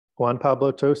Juan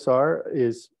Pablo Tosar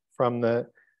is from the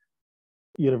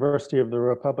University of the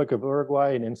Republic of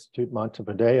Uruguay and Institute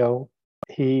Montevideo.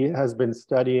 He has been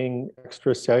studying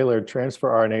extracellular transfer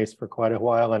RNAs for quite a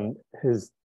while and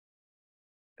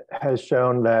has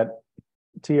shown that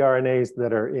tRNAs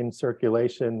that are in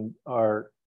circulation are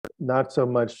not so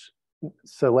much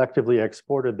selectively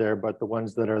exported there, but the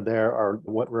ones that are there are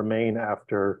what remain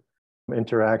after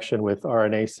interaction with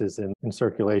RNases in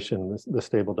circulation, the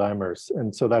stable dimers.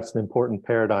 And so that's an important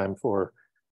paradigm for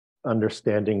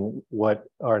understanding what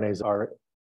RNAs are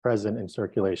present in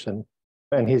circulation.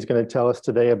 And he's going to tell us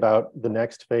today about the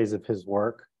next phase of his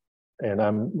work. And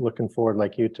I'm looking forward,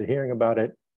 like you, to hearing about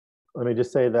it. Let me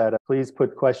just say that please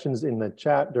put questions in the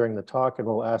chat during the talk, and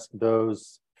we'll ask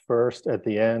those first at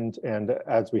the end. And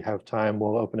as we have time,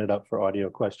 we'll open it up for audio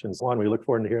questions. Juan, we look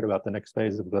forward to hearing about the next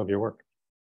phase of your work.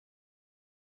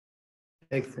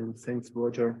 Excellent. Thanks,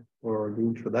 Roger, for the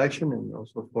introduction and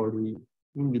also for the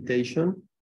invitation.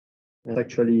 It's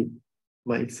actually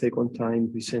my second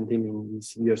time presenting in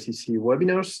these ERCC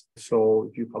webinars. So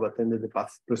if you have attended the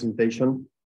past presentation,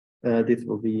 this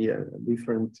will be a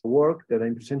different work that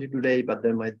I'm presenting today, but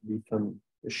there might be some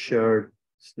shared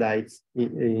slides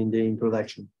in the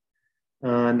introduction.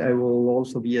 And I will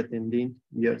also be attending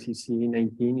ERCC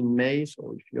 19 in May.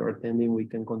 So if you're attending, we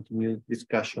can continue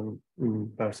discussion in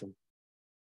person.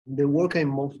 The work I'm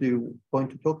mostly going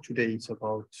to talk today is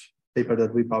about a paper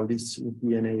that we published in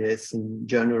RNAs in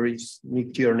January,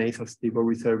 tRNAs as stable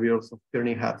reservoirs of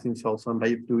RNA hubs in cells and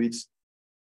biofluids.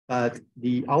 But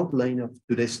the outline of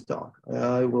today's talk,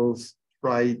 I will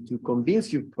try to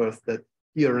convince you first that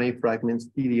tRNA fragments,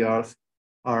 TDRs,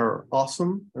 are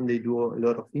awesome and they do a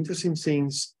lot of interesting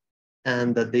things,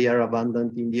 and that they are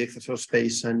abundant in the extracellular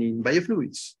space and in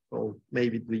biofluids. So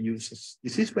maybe we use as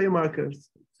disease biomarkers,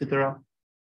 etc.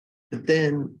 But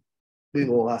then we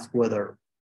will ask whether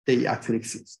they actually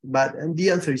exist. And the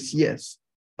answer is yes,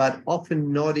 but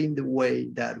often not in the way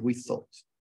that we thought.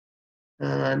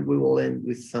 And we will end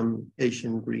with some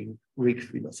ancient Greek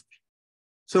philosophy.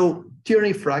 So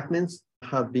tRNA fragments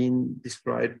have been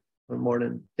described more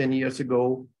than 10 years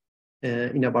ago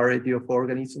in a variety of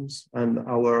organisms. And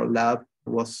our lab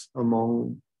was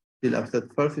among the labs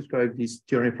that first described these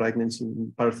tRNA fragments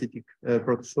in parasitic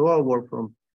protozoa, work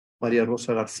from Maria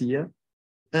Rosa Garcia.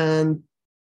 And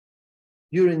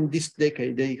during this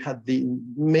decade,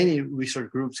 many research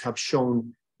groups have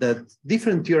shown that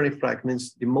different tRNA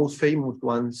fragments, the most famous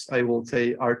ones, I will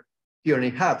say, are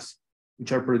tRNA hubs,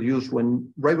 which are produced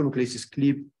when ribonucleases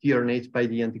cleave tRNAs by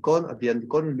the anticodon at the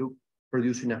anticodon loop,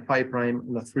 producing a 5'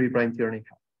 and a 3' tRNA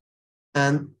hub.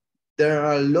 And there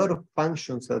are a lot of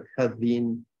functions that have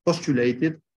been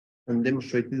postulated and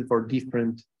demonstrated for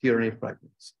different tRNA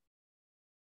fragments.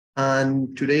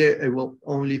 And today I will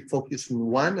only focus on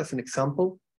one as an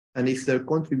example, and it's their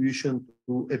contribution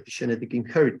to epigenetic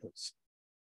inheritance.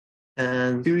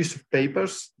 And series of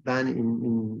papers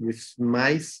done with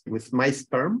mice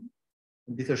sperm.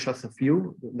 These are just a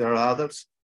few. There are others.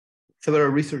 Several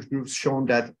research groups shown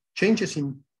that changes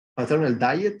in paternal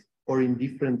diet or in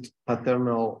different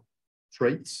paternal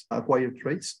traits, acquired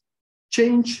traits,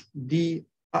 change the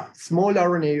small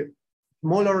RNA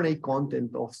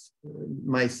content of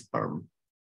mice sperm.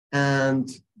 And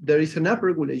there is an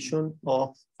upregulation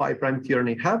of 5'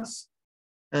 tRNA hubs.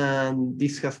 And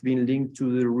this has been linked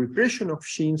to the repression of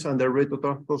genes under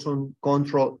retrotransposon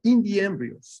control in the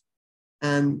embryos.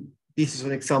 And this is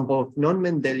an example of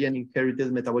non-Mendelian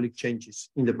inherited metabolic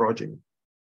changes in the progeny.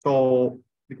 So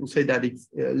we can say that if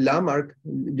Lamarck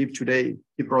lived today,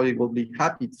 he probably will be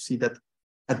happy to see that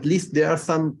at least there are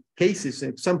some cases,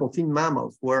 examples in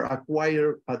mammals, where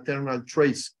acquired paternal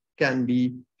traits can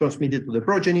be transmitted to the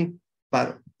progeny,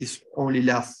 but this only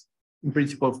lasts in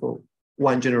principle for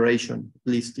one generation,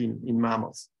 at least in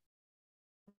mammals.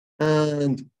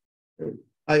 And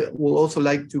I would also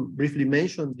like to briefly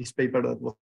mention this paper that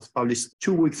was published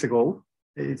 2 weeks ago.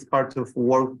 It's part of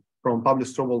work from Pablo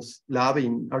Strobel's lab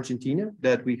in Argentina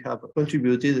that we have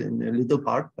contributed in a little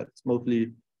part, but it's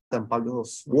mostly Juan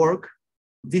Pablo's work.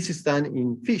 This is done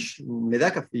in fish, in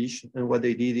Medaka fish, and what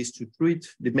they did is to treat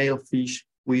the male fish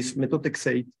with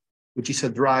methotrexate, which is a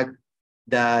drug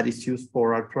that is used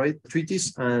for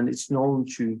arthritis, and it's known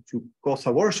to cause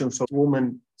abortion. So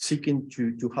women seeking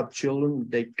to have children,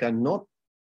 they cannot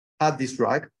have this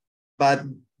drug, but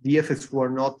the effects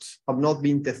have not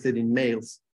been tested in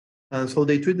males. And so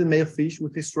they treat the male fish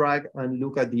with this drug and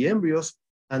look at the embryos,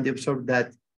 and they observe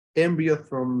that embryos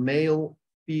from male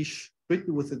fish treated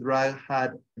with the drug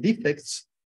had defects.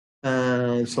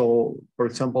 So, for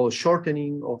example,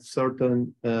 shortening of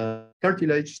certain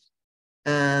cartilage.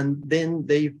 And then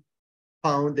they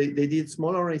found, they did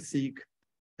small RNA-seq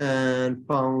and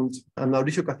found, and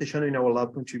Mauricio Castellano in our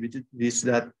lab contributed to this,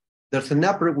 that there's an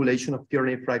upregulation of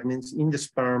tRNA fragments in the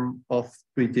sperm of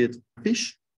treated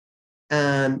fish.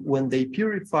 And when they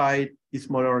purified these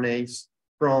small RNAs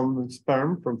from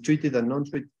sperm, from treated and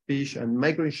non-treated fish, and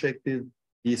microinjected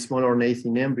these small RNAs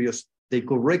in embryos, they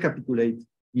could recapitulate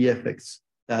the effects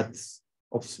that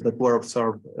were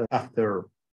observed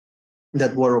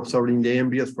in the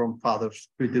embryos from fathers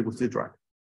treated with the drug.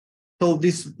 So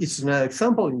this is an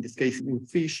example, in this case in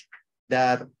fish,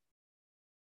 that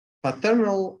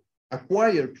paternal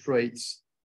acquired traits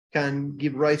can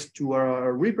give rise to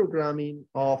a reprogramming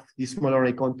of the small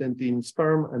RNA content in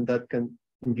sperm, and that can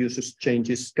induce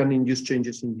changes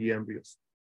in the embryos.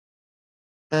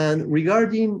 And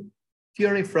regarding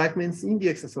tRNA fragments in the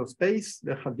extracellular space,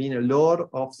 there have been a lot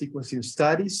of sequencing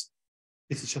studies.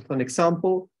 This is just an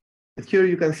example. But here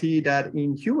you can see that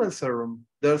in human serum,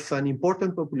 there's an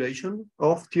important population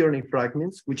of tRNA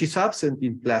fragments, which is absent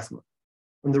in plasma.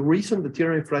 And the reason the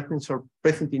tRNA fragments are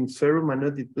present in serum and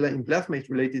not in plasma is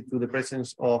related to the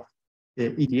presence of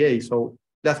EDA. So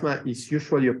plasma is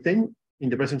usually obtained in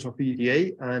the presence of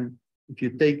EDA, and if you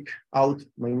take out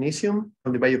magnesium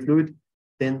from the biofluid,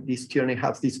 then these tRNA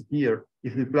hubs disappear.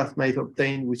 If the plasma is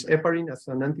obtained with heparin as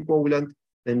an anticoagulant,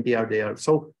 then they are there.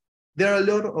 So there are a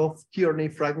lot of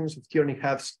tRNA fragments of tRNA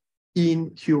hubs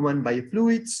in human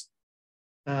biofluids.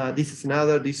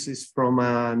 This is from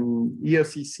an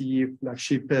ERCC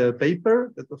flagship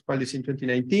paper that was published in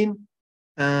 2019.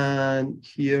 And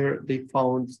here they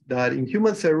found that in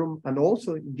human serum and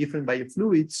also in different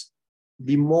biofluids,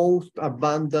 the most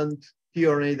abundant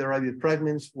tRNA-derived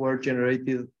fragments were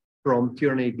generated from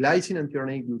tRNA glycine and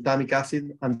tRNA glutamic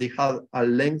acid, and they had a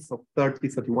length of 30,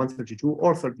 31, 32,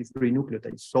 or 33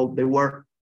 nucleotides. So they were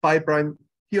 5'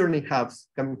 tRNA hubs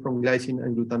coming from glycine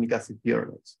and glutamic acid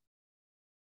tRNAs.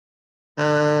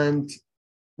 And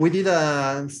we did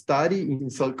a study in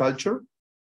cell culture,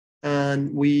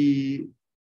 and we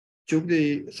took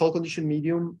the cell conditioned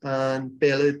medium and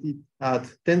pelleted it at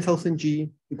 10,000 G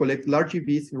to collect large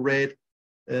EVs in red,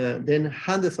 then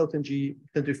 100,000 G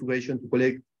centrifugation to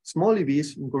collect small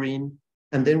EVs in green,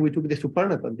 and then we took the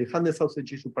supernatant, the 100,000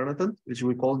 G supernatant, which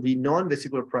we call the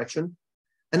non-vesicular fraction.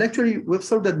 And actually, we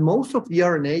observed that most of the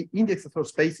RNA in the extracellular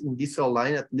space in this cell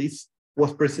line, at least,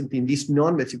 was present in this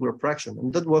non-vesicular fraction,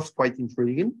 and that was quite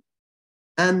intriguing.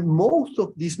 And most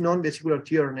of these non-vesicular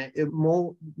RNAs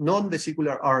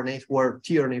were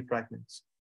tRNA fragments.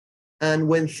 And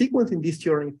when sequencing these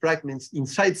tRNA fragments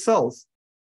inside cells,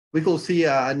 we could see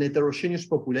an heterogeneous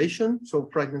population, so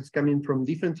fragments coming from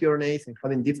different tRNAs and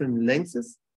having different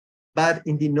lengths. But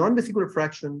in the non-vesicular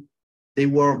fraction, they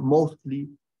were mostly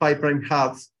 5'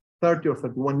 halves, 30 or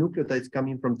 31 nucleotides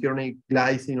coming from tRNA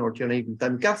glycine or tRNA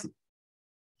glutamic acid.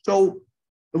 So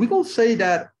we could say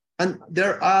that, and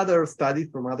there are other studies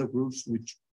from other groups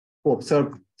which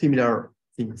observe similar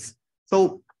things.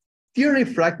 So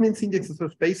tRNA fragments in the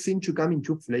extracellular space seem to come in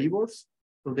two flavors.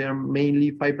 So they are mainly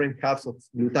 5' halves of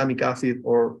glutamic acid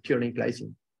or tRNA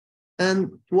glycine. And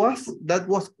to us, that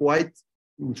was quite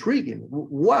intriguing.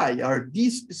 Why are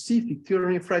these specific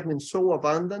tRNA fragments so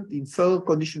abundant in cell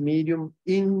conditioned medium,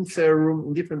 in serum,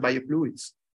 in different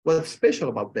biofluids? What's special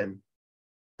about them?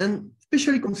 And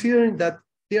especially considering that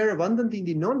they are abundant in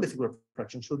the non-vesicular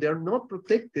fraction, so they are not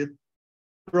protected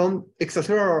from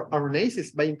extracellular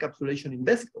RNases by encapsulation in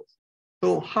vesicles.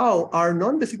 So how are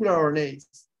non-vesicular RNAs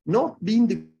not being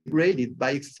degraded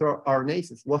by extracellular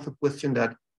RNases was a question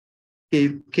that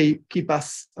keep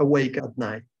us awake at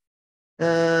night.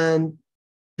 And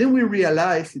then we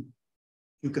realized, it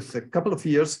took us a couple of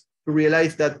years to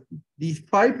realize that these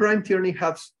 5' tRNA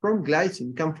hubs from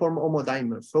glycine can form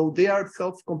homodimers, so they are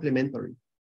self-complementary.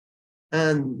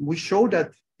 And we show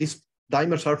that these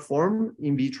dimers are formed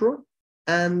in vitro,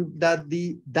 and that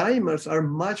the dimers are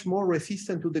much more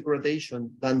resistant to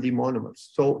degradation than the monomers.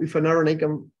 So if an RNA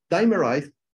can dimerize,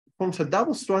 it forms a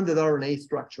double-stranded RNA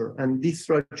structure, and this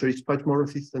structure is much more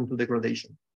resistant to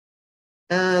degradation.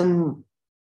 And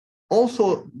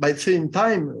also, by the same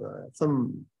time,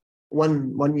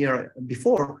 one year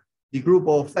before, the group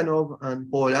of Fanov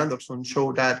and Paul Anderson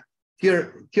showed that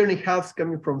tRNA hubs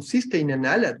coming from cysteine and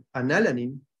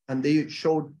alanine, and they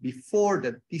showed before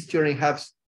that these tRNA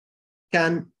hubs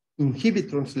can inhibit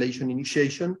translation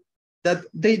initiation, that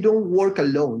they don't work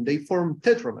alone, they form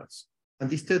tetramers, and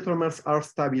these tetramers are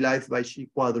stabilized by G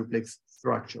quadruplex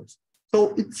structures.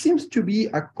 So it seems to be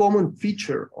a common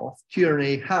feature of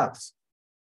tRNA hubs,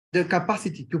 their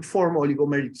capacity to form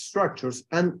oligomeric structures,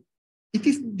 and it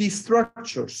is the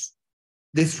structures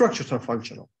are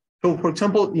functional. So for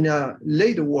example, in a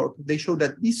later work, they show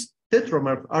that these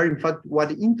tetramers are in fact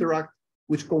what interact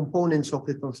with components of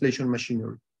the translation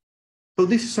machinery. So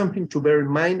this is something to bear in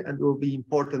mind and will be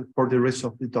important for the rest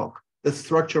of the talk. The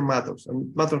structure matters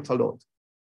and matters a lot.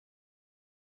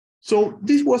 So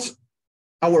this was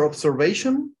our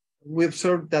observation. We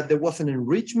observed that there was an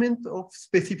enrichment of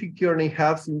specific tRNA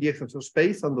hubs in the extracellular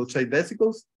space on those side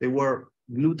vesicles. There were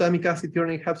glutamic acid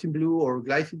tRNA hubs in blue or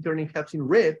glycine tRNA hubs in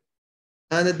red.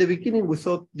 And at the beginning, we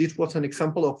thought this was an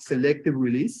example of selective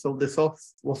release. So the cell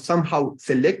was somehow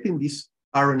selecting these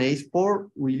RNAs for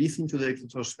release into the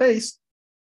extracellular space.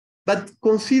 But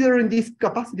considering this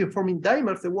capacity of forming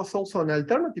dimers, there was also an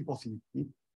alternative possibility.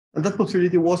 And that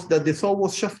possibility was that the cell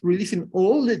was just releasing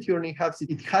all the tRNA hubs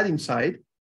it had inside,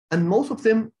 and most of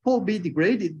them will be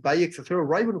degraded by extracellular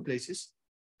ribonucleases.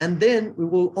 And then we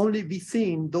will only be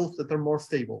seeing those that are more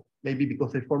stable, maybe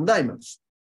because they form dimers.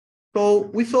 So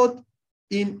we thought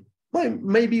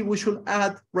maybe we should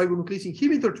add ribonuclease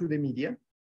inhibitor to the media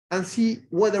and see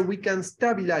whether we can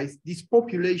stabilize this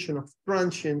population of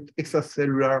transient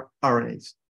extracellular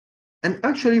RNAs. And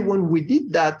actually, when we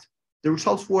did that, the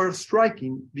results were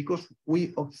striking because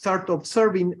we started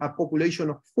observing a population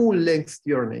of full-length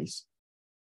tRNAs.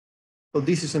 So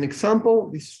this is an example.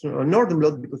 This is a northern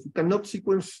blot because you cannot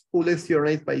sequence full-length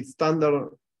tRNAs by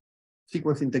standard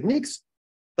sequencing techniques.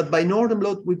 But by northern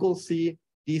blot, we could see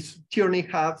these tRNA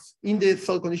hubs in the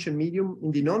cell condition medium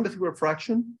in the non-vesicular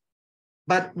fraction.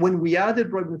 But when we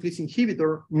added ribonuclease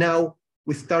inhibitor, now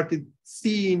we started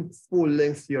seeing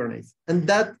full-length tRNAs. And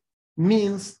that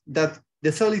means that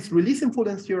the cell is releasing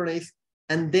full-length tRNAs,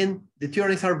 and then the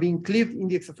tRNAs are being cleaved in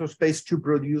the extracellular space to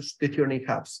produce the tRNA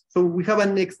hubs. So we have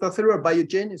an extracellular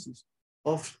biogenesis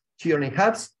of tRNA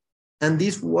hubs, and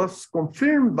this was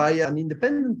confirmed by an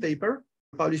independent paper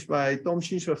published by Tom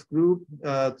Shinshaw's group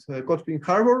at Consortium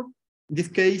Harbor. In this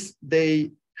case,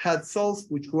 they had cells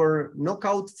which were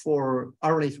knockout for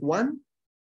RNase 1,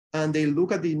 and they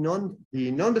look at the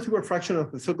non-vesicular fraction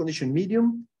of the cell condition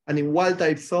medium, and in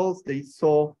wild-type cells, they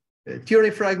saw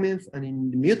tRNA fragments, and in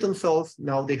the mutant cells,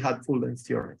 now they had full-length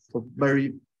tRNA. So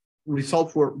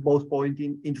results were both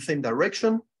pointing in the same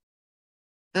direction.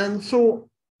 And so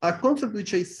a concept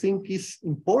which I think is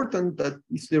important that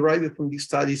is derived from these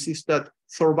studies is that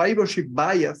survivorship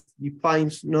bias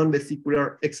defines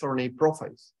non-vesicular xRNA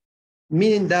profiles,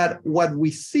 meaning that what we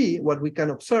see, what we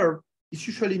can observe, is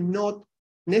usually not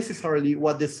necessarily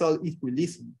what the cell is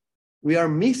releasing. We are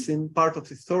missing part of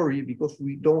the story because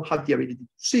we don't have the ability to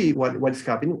see what is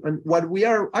happening. And what we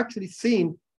are actually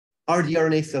seeing are the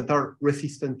RNAs that are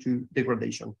resistant to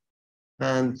degradation.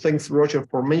 And thanks, Roger,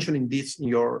 for mentioning this in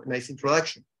your nice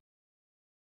introduction.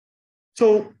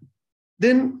 So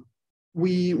then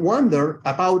we wonder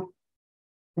about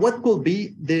what could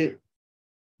be the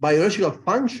biological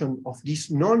function of these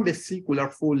non-vesicular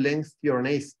full-length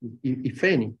tRNAs, if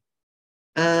any.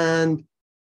 And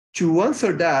to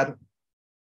answer that,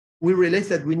 we realized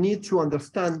that we need to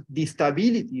understand the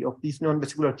stability of these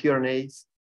non-vesicular tRNAs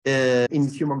in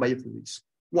human biofluids.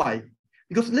 Why?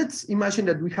 Because let's imagine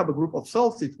that we have a group of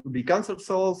cells, it could be cancer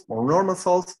cells or normal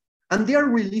cells, and they are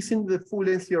releasing the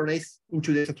full-length tRNAs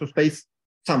into the extracellular space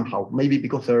somehow, maybe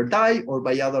because they're die or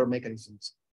by other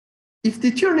mechanisms. If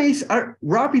the tRNAs are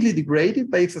rapidly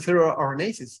degraded by extracellular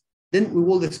RNases, then we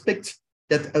will expect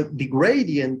that the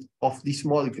gradient of these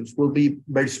molecules will be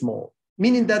very small,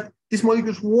 meaning that these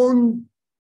molecules won't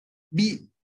be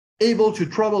able to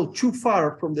travel too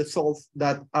far from the cells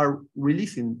that are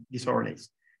releasing these RNAs.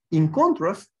 In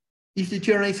contrast, if the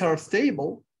tRNAs are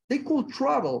stable, they could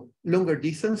travel longer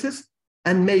distances,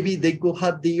 and maybe they could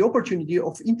have the opportunity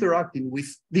of interacting with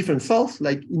different cells,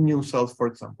 like immune cells, for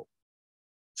example.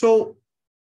 So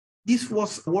this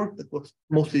was work that was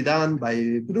mostly done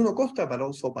by Bruno Costa, but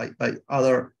also by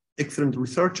other excellent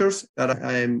researchers that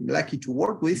I am lucky to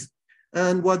work with.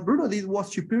 And what Bruno did was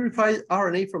to purify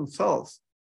RNA from cells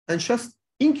and just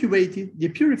incubated the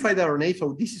purified RNA.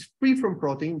 So this is free from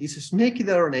protein. This is naked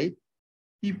RNA.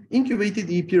 He incubated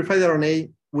the purified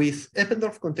RNA with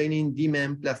Eppendorf containing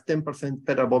DMEM plus 10%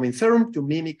 fetal bovine serum to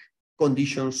mimic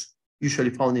conditions usually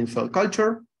found in cell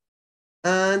culture.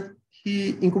 And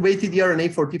he incubated the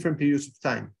RNA for different periods of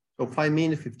time. So 5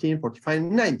 minutes, 15, 45,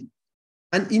 90.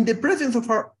 And in the presence of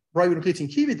our ribonuclease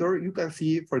inhibitor, you can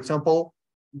see, for example,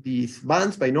 these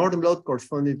bands by northern blot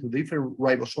corresponding to different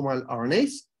ribosomal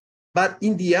RNAs. But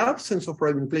in the absence of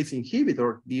ribonuclease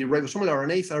inhibitor, the ribosomal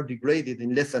RNAs are degraded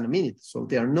in less than a minute, so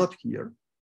they are not here.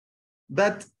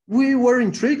 But we were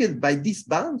intrigued by these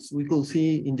bands we could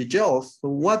see in the gels. So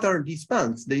what are these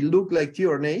bands? They look like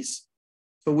tRNAs.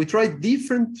 So we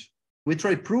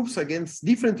tried proofs against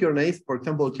different tRNAs, for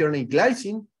example, tRNA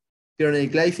glycine.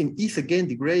 tRNA glycine is again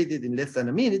degraded in less than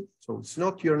a minute. So it's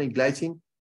not tRNA glycine.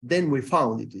 Then we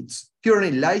found it. It's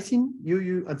tRNA lysine,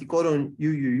 UU, anticodon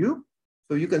UUU.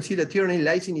 So you can see that tRNA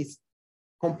lysine is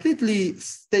completely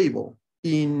stable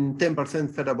in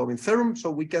 10% fat above in serum.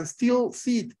 So we can still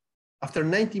see it after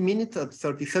 90 minutes at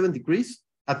 37 degrees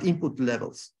at input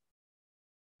levels.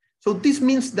 So this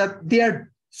means that there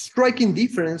are striking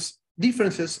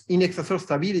differences in extracellular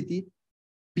stability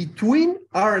between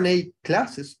RNA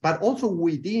classes, but also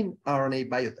within RNA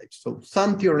biotypes. So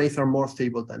some tRNAs are more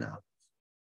stable than others.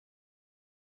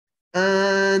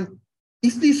 And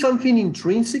is this something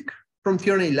intrinsic from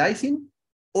tRNA lysine?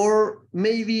 Or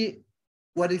maybe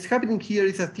what is happening here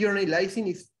is that tRNA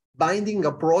lysine is binding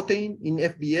a protein in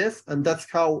FBS, and that's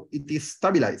how it is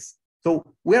stabilized. So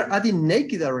we're adding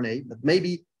naked RNA, but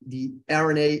maybe the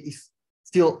RNA is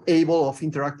still able of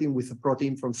interacting with a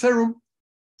protein from serum.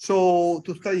 So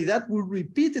to study that, we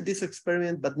repeated this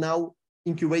experiment, but now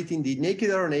incubating the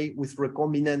naked RNA with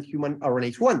recombinant human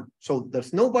RNase 1. So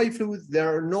there's no biofluids,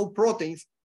 there are no proteins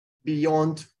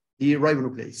beyond the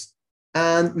ribonuclease.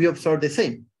 And we observed the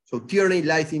same. So tRNA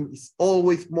lysine is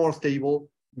always more stable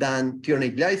than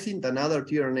tRNA glycine, than other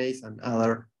tRNAs and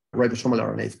other ribosomal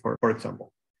RNAs, for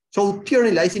example. So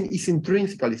tRNA lysine is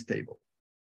intrinsically stable.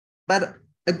 But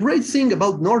a great thing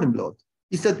about northern blot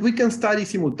is that we can study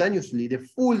simultaneously the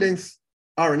full-length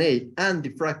RNA and the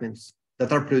fragments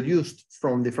that are produced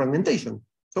from the fragmentation.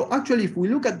 So actually, if we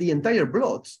look at the entire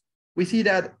blots, we see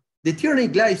that the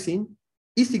tRNA glycine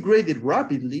is degraded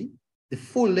rapidly, the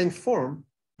full-length form,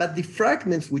 but the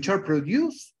fragments which are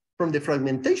produced from the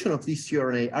fragmentation of this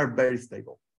tRNA are very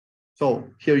stable. So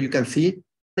here you can see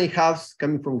RNA halves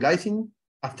coming from glycine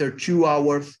after 2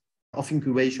 hours of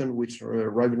incubation with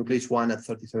ribonuclease 1 at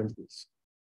 37 degrees.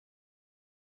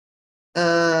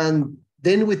 And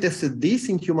then we tested this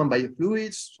in human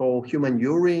biofluids, so human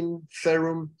urine,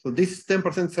 serum. So this is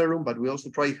 10% serum, but we also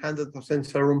tried 100%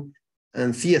 serum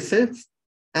and CSF.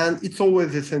 And it's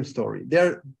always the same story. There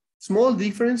are small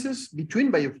differences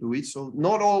between biofluids. So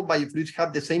not all biofluids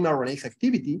have the same RNase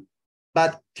activity,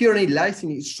 but tRNA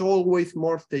lysine is always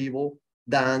more stable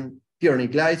than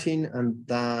tRNA glycine and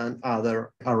than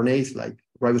other RNAs like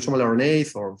ribosomal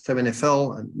RNAs or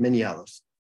 7FL and many others.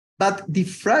 But the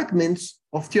fragments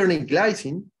of tRNA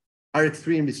glycine are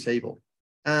extremely stable.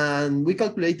 And we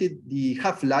calculated the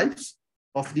half-lives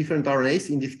of different RNAs.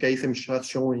 In this case, I'm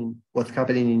just showing what's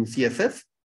happening in CSF.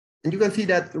 And you can see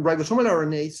that ribosomal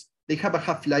RNAs, they have a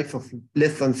half-life of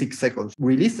less than 6 seconds,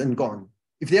 released and gone.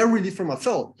 If they are released from a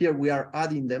cell, here we are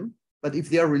adding them, but if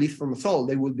they are released from a cell,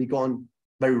 they will be gone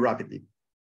very rapidly.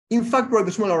 In fact,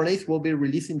 ribosomal RNAs will be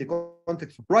released in the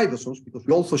context of ribosomes because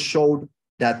we also showed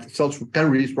that cells can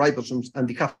release ribosomes and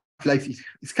the half-life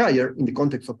is higher in the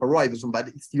context of a ribosome, but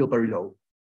it's still very low.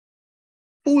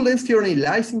 Full-length tRNA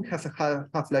lysine has a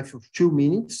half-life of 2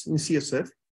 minutes in CSF,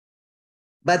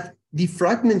 but the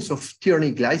fragments of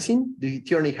tRNA glycine, the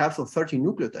tRNA halves of 30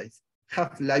 nucleotides,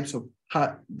 have lives of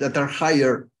that are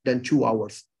higher than 2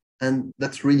 hours. And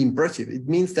that's really impressive. It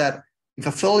means that if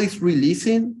a cell is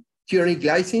releasing tRNA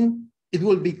glycine, it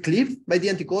will be cleaved by the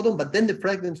anticodon, but then the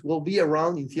fragments will be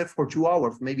around in CSF for 2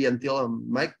 hours, maybe until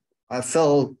a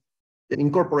cell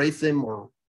incorporates them or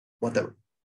whatever.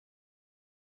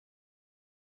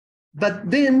 But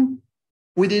then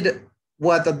we did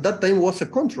what at that time was a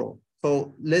control.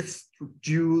 So let's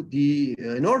do the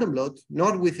northern blot,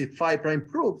 not with a 5'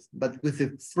 probe, but with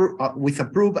a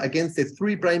probe against the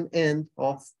 3' end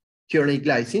of tRNA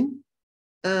glycine.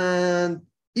 And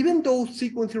even though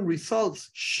sequencing results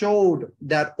showed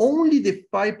that only the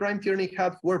 5' tRNA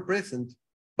halves were present,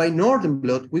 by northern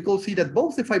blot, we could see that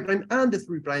both the 5' and the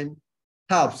 3'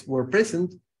 halves were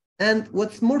present. And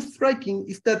what's more striking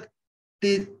is that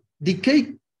the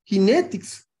decay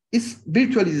kinetics is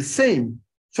virtually the same.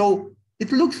 So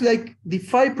it looks like the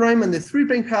 5' and the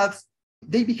 3' halves,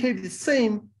 they behave the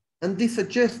same, and this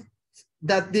suggests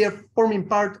that they are forming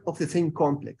part of the same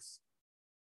complex.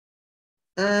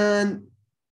 And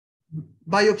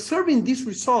by observing these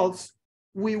results,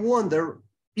 we wonder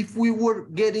if we were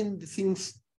getting the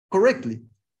things correctly.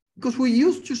 Because we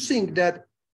used to think that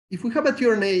if we have a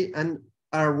tRNA and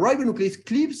a ribonuclease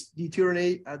cleaves the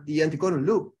tRNA at the anticodon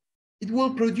loop, it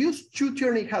will produce 2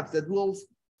 tRNA halves that will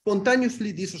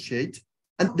spontaneously dissociate,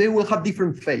 and they will have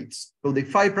different fates. So the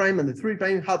 5' and the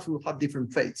 3' halves will have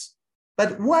different fates.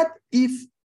 But what if,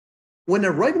 when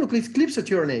a ribonuclease cleaves a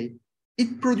tRNA,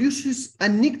 it produces a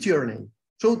nicked tRNA?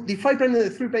 So the 5' and the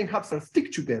 3' halves are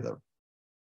stick together.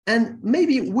 And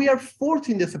maybe we are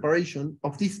forcing the separation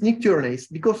of these nicked tRNAs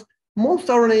because most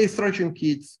RNA extraction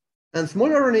kits and small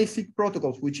RNA-seq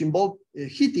protocols, which involve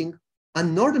heating,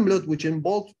 and northern blot, which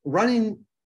involves running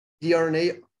the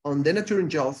RNA on denaturing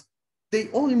gels, they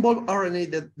all involve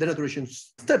RNA denaturation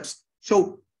steps.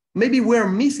 So maybe we're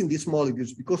missing these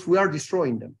molecules because we are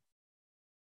destroying them.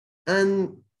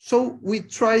 And so we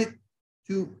try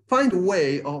to find a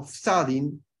way of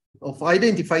studying, of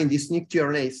identifying these NIC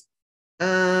tRNAs.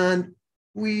 And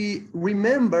we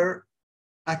remember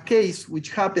a case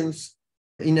which happens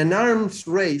in an arms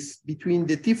race between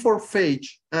the T4 phage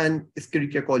and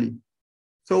Escherichia coli.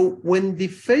 So when the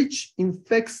phage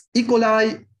infects E.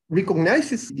 coli,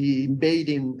 recognizes the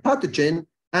invading pathogen,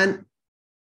 and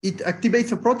it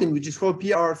activates a protein which is called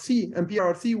PRRC, and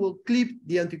PRRC will clip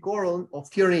the anticodon of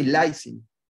tRNA lysine.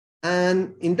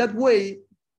 And in that way,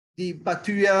 the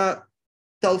bacteria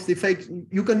tells the phage,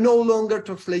 you can no longer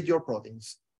translate your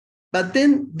proteins. But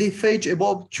then the phage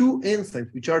evolved two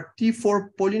enzymes, which are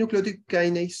T4 polynucleotide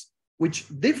kinase, which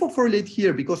they phosphorylate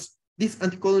here because these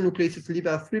anticodon nucleases leave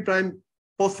a 3'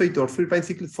 phosphate or 3'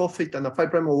 cyclic phosphate and a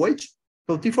 5' OH.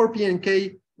 So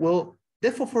T4PNK will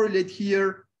dephosphorylate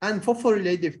here and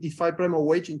phosphorylate this 5'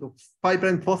 OH into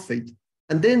 5' phosphate.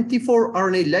 And then T4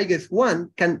 RNA ligase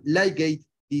 1 can ligate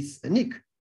this NIC.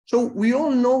 So we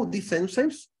all know these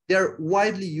enzymes. They are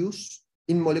widely used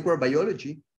in molecular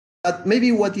biology. But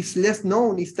maybe what is less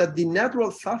known is that the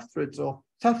natural substrates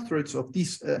of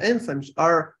these enzymes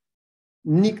are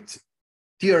nicked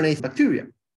tRNA bacteria.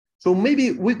 So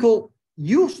maybe we could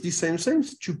use these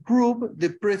enzymes to prove the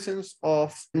presence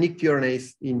of nicked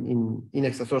tRNAs in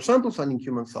extracellular samples and in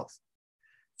human cells.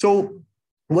 So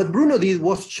what Bruno did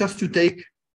was just to take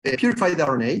a purified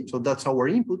RNA, so that's our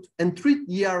input, and treat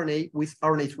the RNA with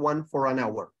RNase 1 for an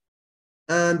hour.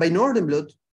 And by northern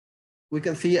blot, we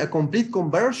can see a complete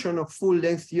conversion of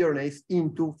full-length tRNAs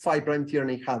into 5'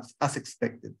 tRNA hubs as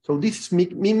expected. So this is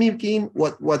mimicking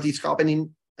what is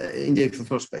happening in the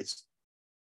extracellular space.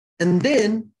 And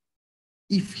then,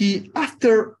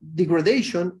 after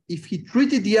degradation, if he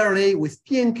treated the RNA with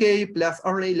PNK plus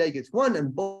RNA ligase 1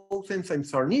 and both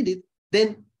enzymes are needed,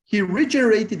 then he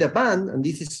regenerated a band, and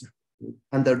this is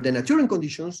under denaturing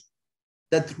conditions,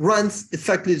 that runs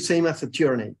exactly the same as a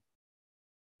tRNA.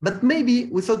 But maybe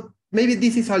we thought, maybe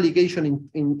this is a ligation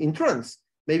in trans.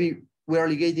 Maybe we're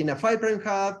ligating a 5'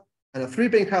 hub and a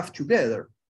 3' hub together.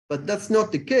 But that's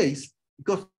not the case,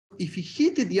 because if he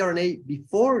hit the RNA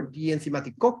before the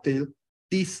enzymatic cocktail,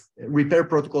 this repair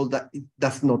protocol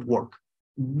does not work.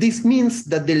 This means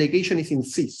that the ligation is in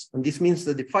cis, and this means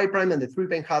that the 5' and the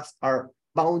 3' hubs are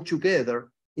bound together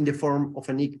in the form of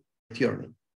a nicked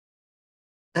tRNA.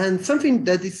 And something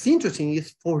that is interesting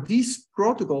is for this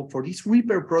protocol, for this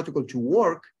repair protocol to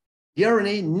work, the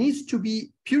RNA needs to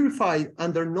be purified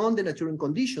under non-denaturing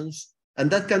conditions,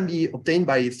 and that can be obtained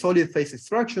by solid phase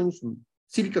extractions,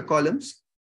 silica columns.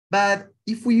 But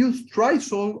if we use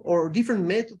trisol or different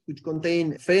methods which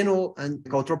contain phenol and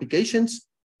chiotropic agents,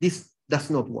 this does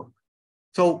not work.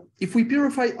 So if we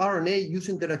purify RNA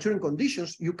using denaturing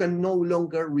conditions, you can no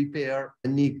longer repair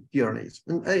nicked tRNAs.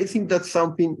 And I think that's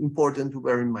something important to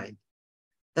bear in mind.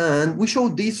 And we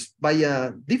showed this by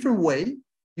a different way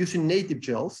using native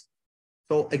gels.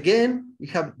 So again, we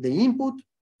have the input,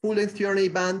 full-length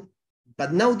tRNA band,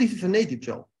 but now this is a native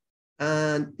gel.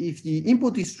 And if the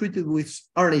input is treated with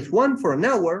RNase 1 for an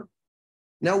hour,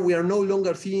 now we are no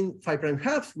longer seeing 5'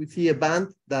 hubs. We see a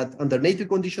band that under native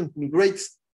conditions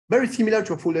migrates very similar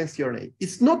to a full-length tRNA.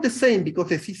 It's not the same because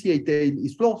the CCA tail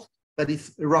is lost, but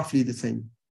it's roughly the same.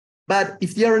 But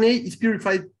if the RNA is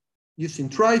purified using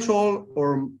trisol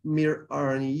or mere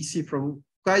RNA-EC from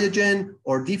Qiagen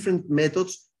or different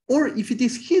methods, or if it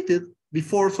is heated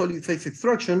before solid phase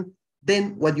extraction,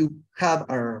 then what you have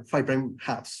are 5'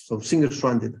 hubs, so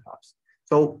single-stranded hubs.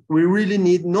 So we really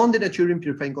need non-denaturing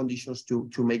purifying conditions to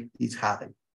make this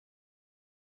happen.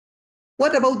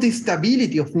 What about the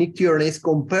stability of nicked tRNAs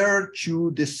compared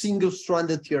to the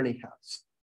single-stranded tRNA hubs?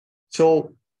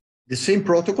 So the same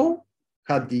protocol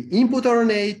had the input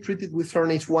RNA treated with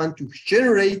RNase 1 to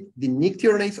generate the nicked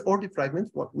tRNAs or the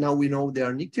fragments. Well, now we know they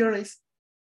are nicked tRNAs.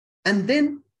 And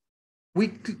then we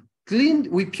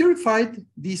purified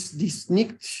these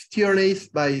nicked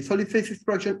tRNAs by solid phase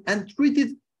extraction and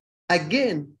treated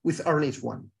again with RNase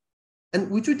 1. And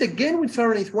we treat again with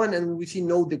RNase 1 and we see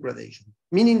no degradation,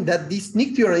 meaning that these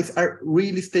nicked tRNAs are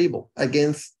really stable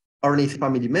against RNase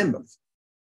family members.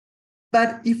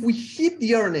 But if we hit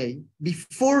the RNA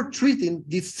before treating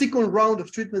this second round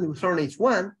of treatment with RNase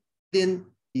 1, then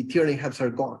the tRNA hubs are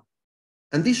gone.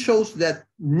 And this shows that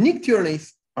nicked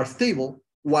tRNAs are stable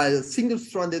while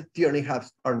single-stranded tRNA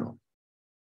hubs are not.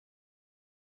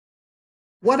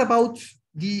 What about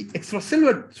the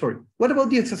extracellular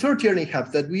tRNA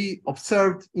hubs that we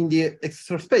observed in the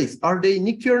extracellular space? Are they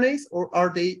nicked tRNAs or are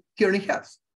they tRNA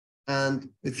hubs? And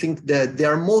I think that they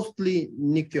are mostly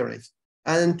nicked tRNAs.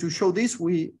 And to show this,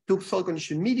 we took cell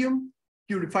conditioned medium,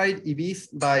 purified EVs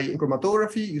by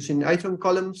chromatography using ion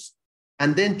columns,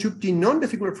 and then took the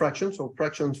non-vesicular fractions, so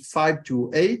fractions 5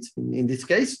 to 8 in this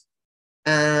case.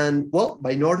 And well,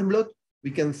 by northern blot,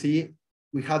 we can see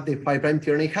we have the 5'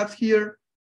 tRNA hubs here.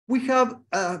 We have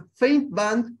a faint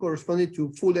band corresponding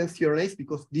to full-length tRNAs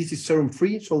because this is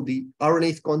serum-free, so the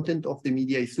RNase content of the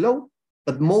media is low,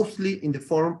 but mostly in the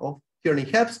form of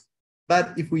tRNA hubs.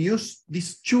 But if we use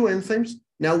these two enzymes,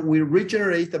 now we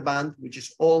regenerate a band which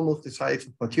is almost the size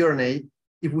of a tRNA.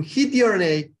 If we hit the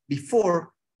RNA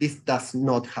before, this does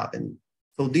not happen.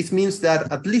 So this means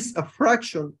that at least a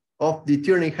fraction of the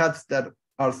tRNA hubs that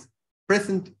are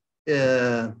present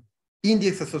in the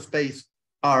extracellular space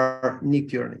are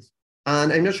nicked tRNAs.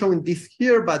 And I'm not showing this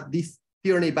here, but this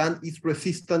tRNA band is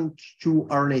resistant to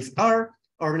RNase R.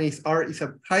 RNase R is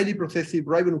a highly processive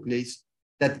ribonuclease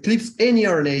that clips any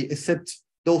RNA except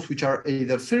those which are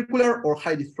either circular or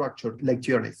highly structured, like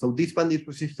tRNA. So this band is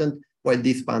resistant, while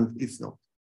this band is not.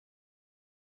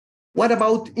 What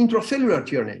about intracellular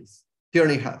tRNAs?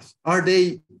 tRNA hubs. Are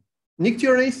they nicked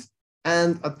tRNAs?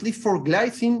 And at least for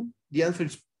glycine, the answer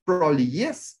is probably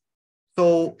yes.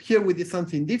 So here we did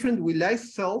something different. We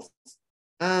lysed cells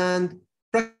and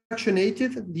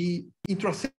fractionated the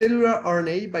intracellular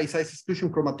RNA by size exclusion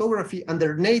chromatography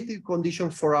under native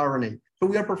conditions for RNA. So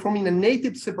we are performing a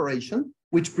native separation,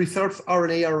 which preserves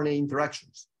RNA-RNA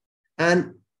interactions.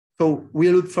 And so we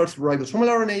look first ribosomal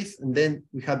RNAs, and then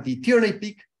we have the tRNA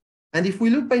peak. And if we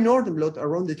look by northern blot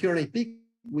around the tRNA peak,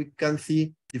 we can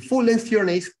see the full-length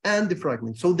tRNAs and the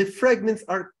fragments. So the fragments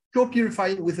are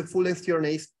co-purifying with the full-length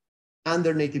tRNAs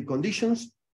under native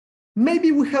conditions.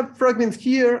 Maybe we have fragments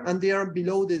here and they are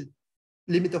below the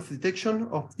limit of detection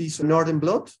of this northern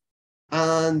blot.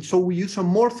 And so we use a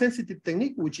more sensitive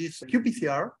technique, which is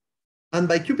qPCR. And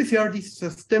by qPCR, this is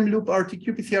a stem loop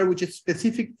RT-qPCR, which is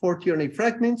specific for tRNA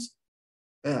fragments.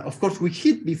 Of course, we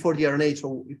hit before the RNA.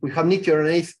 So if we have nicked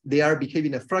RNAs, they are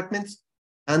behaving as fragments,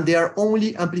 and they are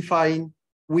only amplifying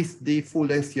with the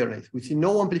full-length tRNAs. We see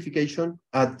no amplification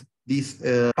at these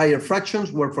higher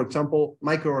fractions where, for example,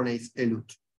 microRNAs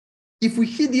elute. If we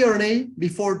hit the RNA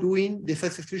before doing the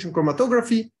size exclusion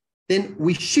chromatography, then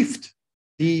we shift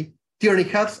the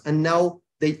tRNA hubs, and now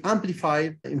they amplify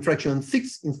in fraction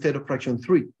 6 instead of fraction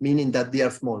 3, meaning that they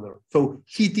are smaller. So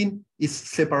heating is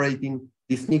separating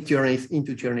these nicked tRNAs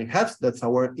into tRNA hubs. That's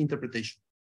our interpretation.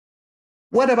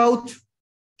 What about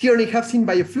tRNA hubs in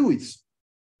biofluids?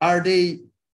 Are they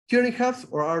tRNA hubs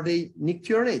or are they nicked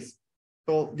tRNAs?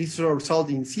 So this is a result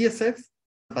in CSF,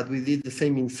 but we did the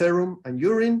same in serum and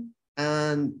urine,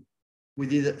 and we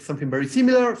did something very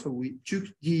similar. So we took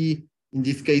in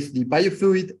this case, the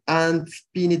biofluid and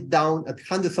spin it down at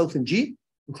 100,000 G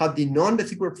to have the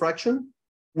non-vesicular fraction.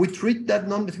 We treat that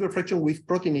non-vesicular fraction with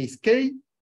proteinase K,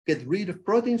 get rid of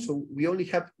protein, so we only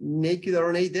have naked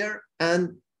RNA there,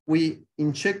 and we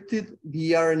injected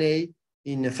the RNA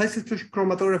in a size exclusion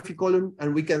chromatography column,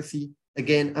 and we can see,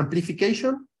 again,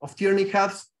 amplification of tRNA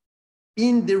hubs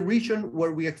in the region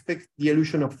where we expect the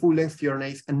elution of full-length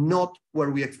tRNAs and not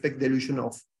where we expect the elution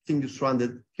of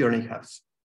single-stranded tRNA hubs.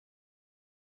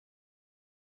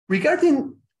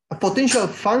 Regarding a potential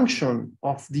function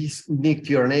of these nicked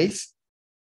tRNAs,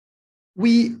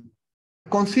 we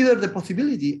consider the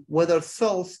possibility whether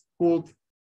cells could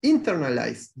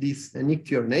internalize these nicked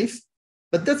tRNAs,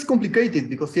 but that's complicated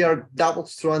because they are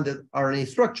double-stranded RNA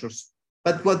structures.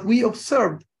 But what we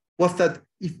observed was that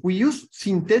if we use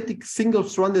synthetic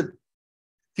single-stranded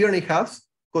tRNA hubs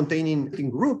containing a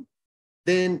group,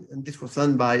 then, and this was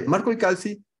done by Marco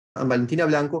Calci and Valentina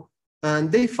Blanco,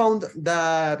 and they found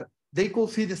that they could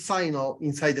see the signal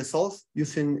inside the cells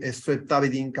using a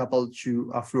streptavidin coupled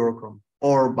to a fluorochrome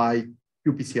or by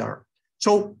qPCR.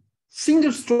 So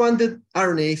single-stranded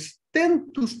RNAs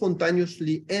tend to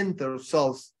spontaneously enter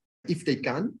cells if they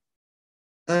can.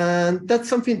 And that's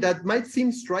something that might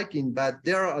seem striking, but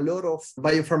there are a lot of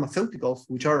biopharmaceuticals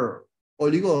which are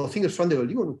single-stranded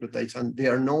oligonucleotides, and they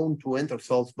are known to enter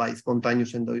cells by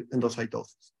spontaneous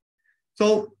endocytosis.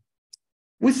 So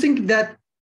we think that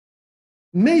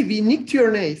maybe nicked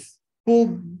tRNAs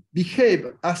could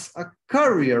behave as a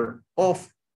carrier of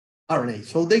RNA.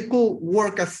 So they could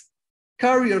work as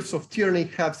carriers of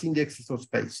tRNA hubs in the extracellular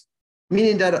space,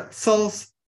 meaning that cells,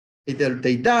 either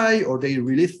they die or they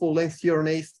release full-length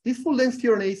tRNAs. These full-length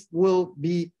tRNAs will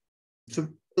be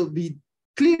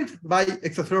cleared by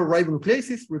extracellular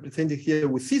ribonucleases, represented here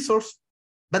with scissors,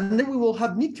 but then we will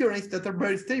have nicked tRNAs that are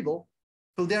very stable.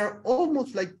 So they are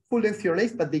almost like full-length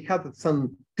tRNAs, but they have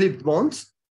some clipped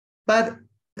bonds.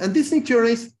 And these nicked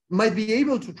tRNAs might be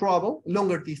able to travel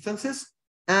longer distances,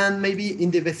 and maybe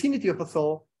in the vicinity of a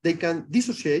cell, they can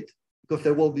dissociate because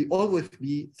there will always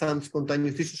be some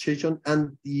spontaneous dissociation,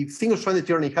 and the single-stranded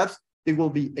tRNA hubs, they will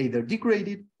be either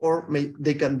degraded or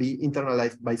they can be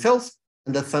internalized by cells,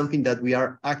 and that's something that we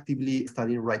are actively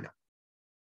studying right now.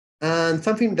 And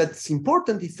something that's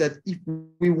important is that if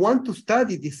we want to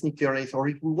study these tRNAs, or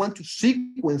if we want to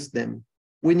sequence them,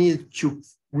 we need to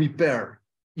repair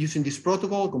using this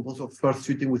protocol composed of first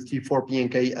treating with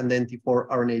T4PNK and then T4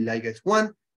 RNA ligase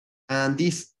 1. And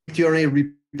this tRNA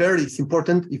repair is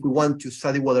important if we want to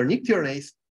study whether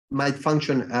tRNAs might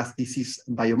function as disease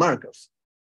biomarkers.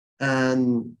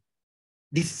 And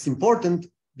this is important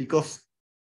because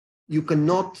you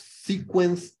cannot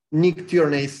sequence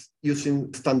tRNAs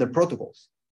using standard protocols.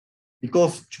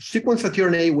 Because to sequence a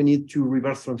tRNA, we need to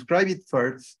reverse transcribe it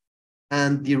first,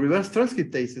 and the reverse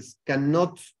transcriptases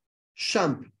cannot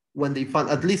jump when they find,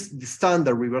 at least the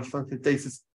standard reverse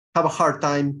transcriptases have a hard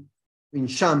time in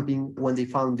jumping when they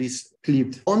found this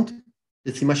cleaved bond.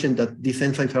 Let's imagine that these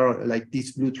enzymes are like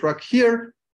this blue track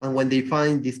here, and when they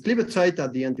find this cleavage site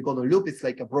at the anticodon loop, it's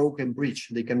like a broken bridge.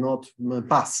 They cannot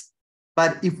pass.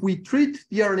 But if we treat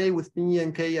the RNA with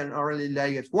PNK and RNA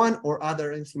ligase 1 or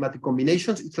other enzymatic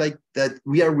combinations, it's like that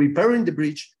we are repairing the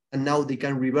bridge, and now they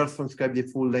can reverse transcribe the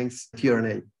full-length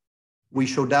tRNA. We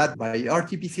show that by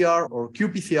RT-PCR or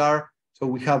qPCR. So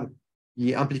we have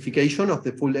the amplification of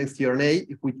the full-length tRNA.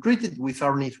 If we treat it with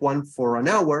RNase 1 for an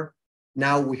hour,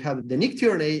 now we have the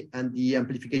tRNA, and the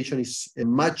amplification is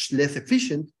much less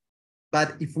efficient.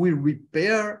 But if we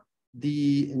repair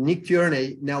the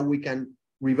tRNA, now we can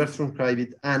reverse transcribe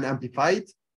it and amplify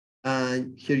it.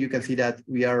 And here you can see that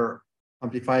we are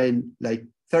amplifying like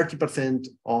 30%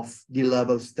 of the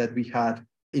levels that we had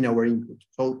in our input.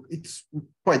 So it's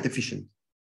quite efficient.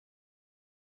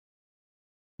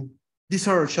 These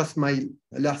are just my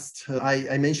last,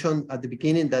 I mentioned at the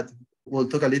beginning that we'll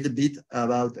talk a little bit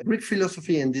about Greek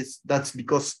philosophy, and that's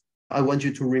because I want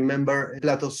you to remember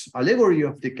Plato's allegory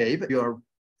of the cave. You are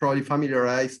probably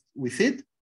familiarized with it.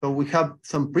 So we have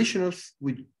some prisoners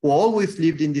who always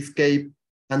lived in this cave,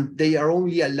 and they are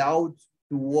only allowed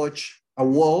to watch a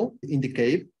wall in the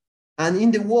cave. And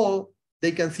in the wall,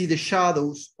 they can see the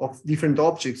shadows of different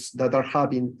objects that are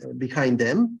happening behind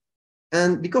them.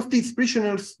 And because these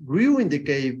prisoners grew in the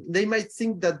cave, they might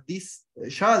think that these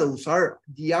shadows are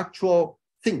the actual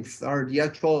things, are the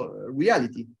actual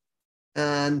reality.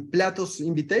 And Plato's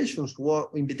invitation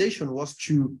was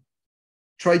to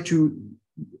try to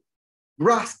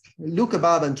grasp, look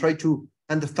above, and try to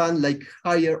understand like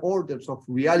higher orders of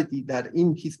reality that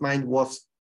in his mind was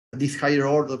these higher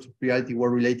orders of reality were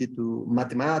related to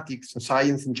mathematics and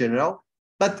science in general.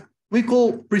 But we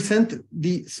could present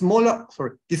the small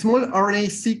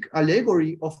RNA-seq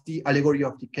allegory of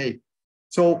the cave.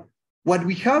 So what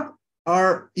we have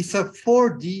is a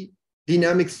 4D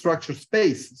dynamic structure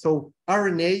space. So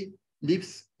RNA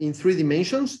lives in 3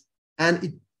 dimensions,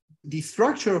 and the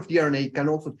structure of the RNA can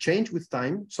also change with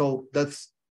time. So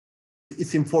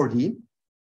it's in 4D.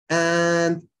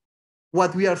 And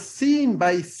what we are seeing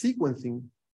by sequencing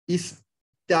is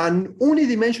an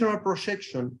unidimensional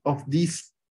projection of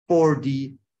this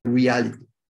 4D reality.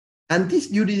 And this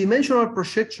unidimensional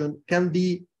projection can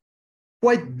be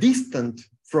quite distant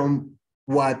from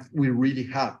what we really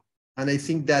have. And I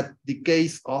think that the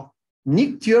case of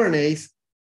tRNAs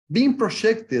being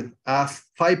projected as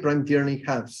 5' tRNA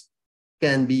hubs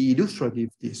can be illustrative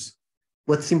of this.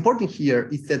 What's important here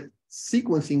is that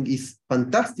sequencing is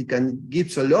fantastic and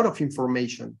gives a lot of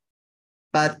information,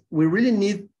 but we really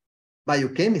need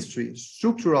biochemistry,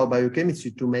 structural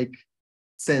biochemistry, to make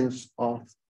sense of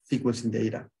sequencing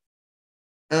data.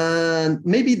 And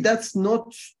maybe that's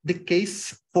not the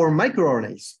case for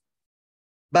microRNAs.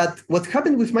 But what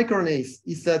happened with microRNAs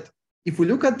is that if we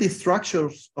look at the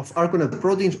structures of Argonaute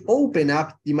proteins, open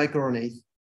up the microRNAs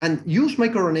and use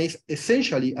microRNAs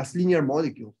essentially as linear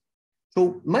molecules.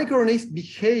 So microRNAs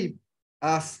behave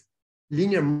as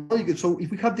linear molecules. So if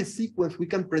we have the sequence, we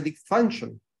can predict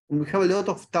function. And we have a lot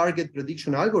of target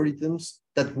prediction algorithms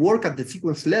that work at the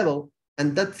sequence level.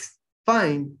 And that's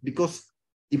fine because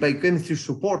the biochemistry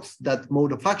supports that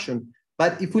mode of action.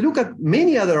 But if we look at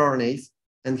many other RNAs,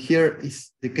 and here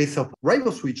is the case of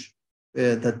riboswitch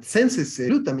that senses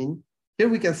glutamine, here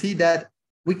we can see that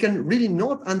we can really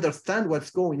not understand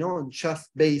what's going on just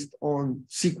based on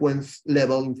sequence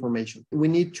level information. We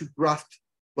need to grasp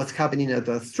what's happening at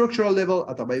a structural level,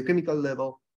 at a biochemical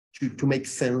level, to make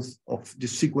sense of the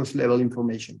sequence level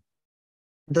information.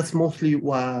 That's mostly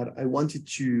what I wanted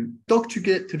to talk to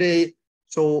today.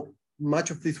 So much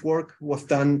of this work was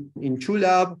done in 2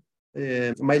 labs.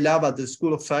 My lab at the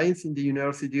School of Science in the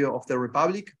University of the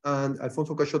Republic, and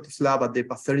Alfonso Cayotti's lab at the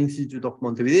Pasteur Institute of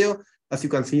Montevideo. As you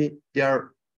can see,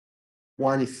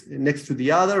 one is next to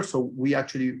the other. So we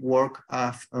actually work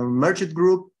as a merged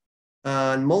group.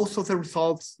 And most of the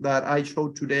results that I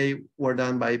showed today were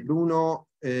done by Bruno,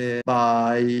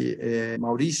 by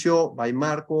Mauricio, by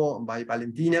Marco, and by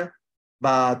Valentina.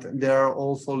 But there are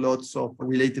also lots of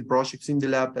related projects in the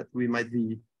lab that we might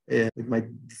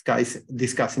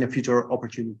discuss in a future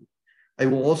opportunity. I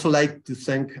would also like to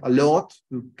thank a lot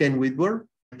to Ken Whitworth.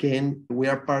 Ken, we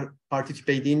are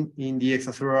participating in the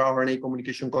Extracellular RNA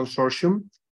Communication Consortium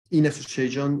in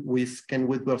association with Ken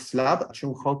Whitworth's lab at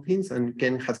Johns Hopkins, and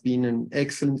Ken has been an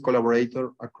excellent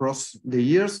collaborator across the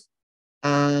years.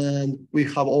 And we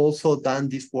have also done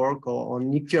this work on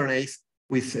RNAs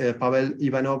with Pavel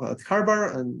Ivanov at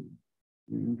Harvard,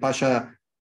 and Pasha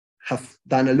have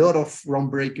done a lot of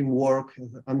groundbreaking work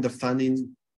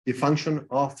understanding the function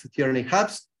of tRNA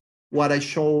hubs. What I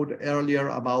showed earlier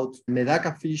about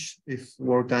Medaka fish is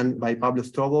work done by Pablo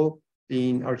Strobel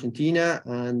in Argentina,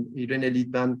 and Irene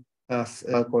Lidman has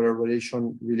a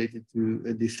collaboration related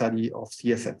to the study of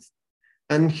CSF.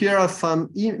 And here are some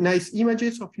nice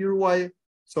images of Uruguay.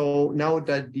 So now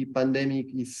that the pandemic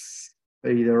is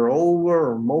either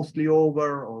over or mostly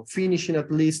over or finishing at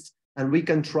least, and we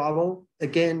can travel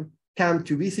again, come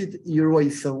to visit. Uruguay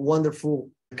is a wonderful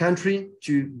country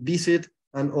to visit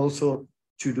and also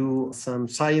to do some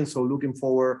science. So looking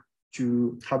forward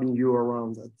to having you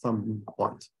around at some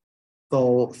point.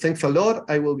 So thanks a lot.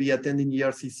 I will be attending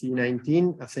ERCC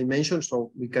 19, as I mentioned,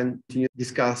 so we can continue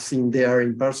discussing there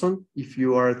in person if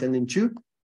you are attending too.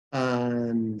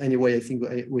 And anyway, I think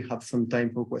we have some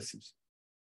time for questions.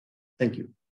 Thank you.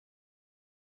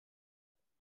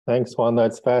 Thanks, Juan.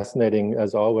 That's fascinating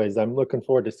as always. I'm looking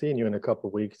forward to seeing you in a couple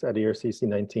of weeks at ERCC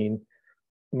 19.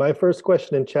 My first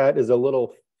question in chat is a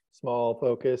little small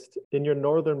focused. In your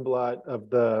northern blot of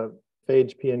the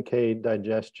phage PNK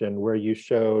digestion, where you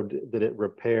showed that it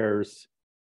repairs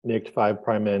nicked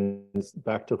 5' ends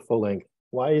back to full length,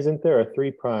 why isn't there a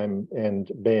 3'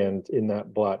 end band in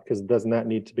that blot? Because doesn't that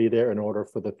need to be there in order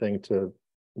for the thing to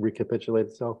recapitulate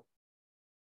itself?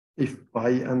 If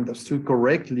I understood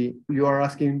correctly, you are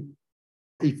asking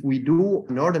if we do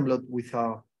a northern blot with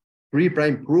a 3'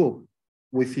 probe,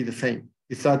 we see the same.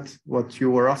 Is that what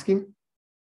you were asking?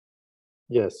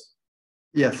 Yes.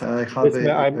 Yes, I have.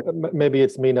 Maybe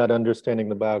it's me not understanding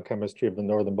the biochemistry of the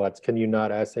northern blots. Can you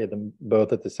not assay them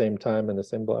both at the same time in the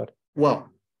same blot? Well,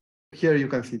 here you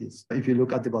can see this if you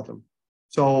look at the bottom.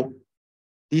 So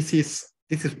this is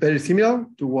very similar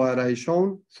to what I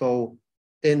shown. So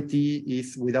NT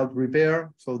is without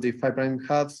repair. So the 5'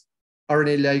 hubs,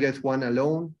 RNA ligase 1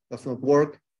 alone does not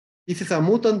work. This is a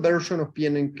mutant version of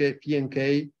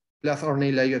PNK plus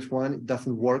RNA ligase 1. It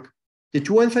doesn't work. The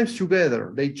two enzymes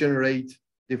together, they generate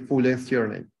the full-length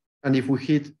tRNA. And if we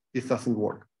hit, this doesn't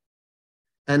work.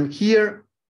 And here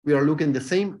we are looking the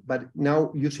same, but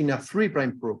now using a 3'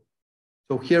 probe.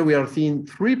 So here we are seeing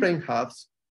 3' hubs,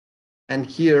 and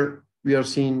here we are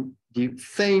seeing the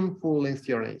same full-length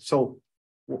tRNA. So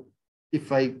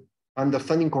if I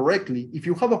understanding correctly, if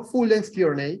you have a full-length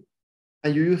tRNA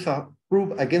and you use a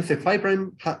probe against the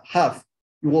 5' hub,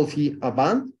 you will see a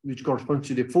band which corresponds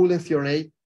to the full-length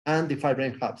tRNA and the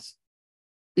 5' hubs.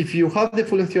 If you have the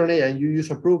full-length tRNA and you use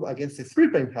a probe against the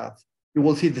 3' hubs, you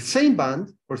will see the same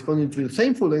band corresponding to the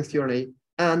same full-length tRNA,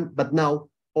 but now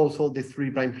also the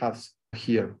 3' hubs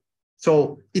here.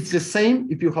 So it's the same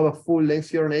if you have a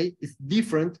full-length tRNA. It's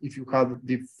different if you have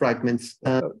the fragments.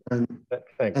 And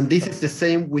this is the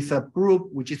same with a probe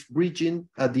which is bridging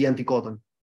at the anticodon.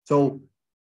 So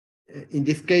in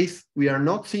this case, we are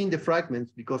not seeing the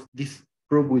fragments because this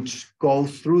probe which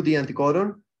goes through the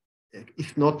anticodon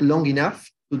is not long enough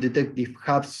to detect the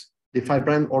hubs, the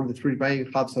 5' or the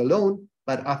 3' hubs alone,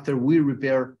 but after we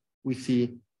repair, we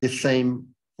see the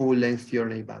same full-length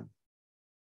tRNA band.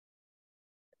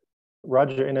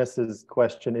 Roger Innes's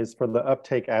question is, for the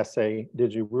uptake assay,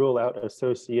 did you rule out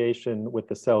association with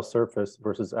the cell surface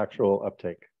versus actual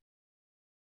uptake?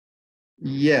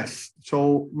 Yes.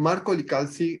 So Marco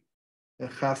Licalzi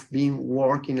has been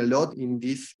working a lot in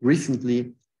this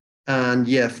recently. And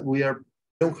yes,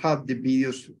 don't have the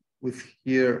videos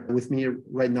with me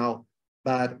right now,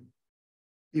 but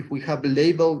if we have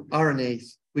labeled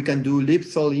RNAs, we can do live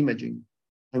cell imaging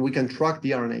and we can track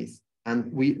the RNAs.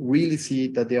 And we really see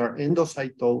that they are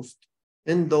endocytosed,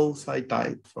 and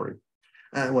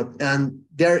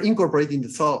they're incorporating the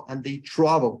cell and they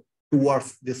travel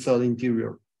towards the cell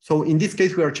interior. So in this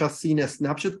case, we are just seeing a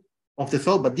snapshot of the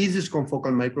cell, but this is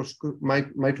confocal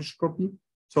microscopy.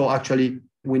 So actually,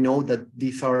 we know that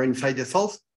these are inside the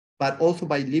cells, but also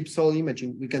by live cell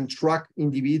imaging, we can track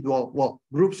individual,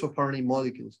 groups of RNA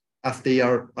molecules as they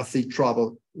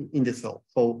travel in the cell.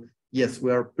 So yes,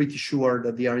 we are pretty sure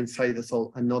that they are inside the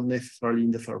cell and not necessarily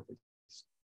in the surface.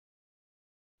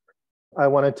 I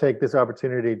want to take this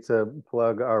opportunity to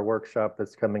plug our workshop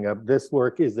that's coming up. This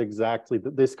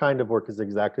kind of work is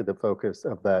exactly the focus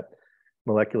of that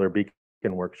molecular beacon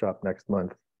workshop next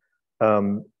month.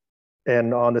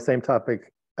 And on the same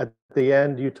topic, at the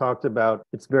end, you talked about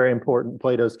it's very important,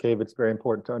 Plato's cave, it's very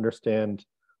important to understand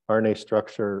RNA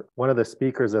structure. One of the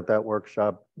speakers at that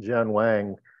workshop, Jian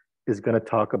Wang, is going to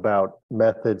talk about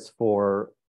methods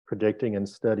for predicting and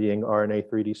studying RNA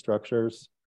 3D structures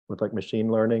with like machine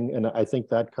learning. And I think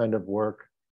that kind of work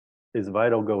is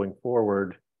vital going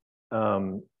forward.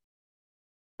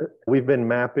 We've been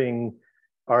mapping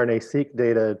RNA-seq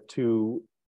data to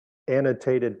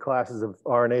annotated classes of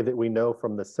RNA that we know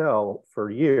from the cell for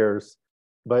years,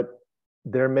 but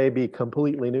there may be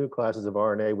completely new classes of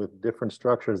RNA with different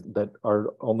structures that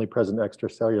are only present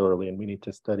extracellularly, and we need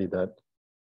to study that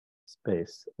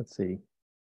space. Let's see.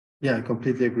 Yeah, I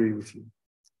completely agree with you.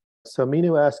 So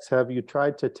Minu asks, have you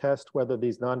tried to test whether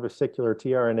these non-vesicular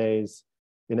tRNAs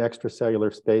in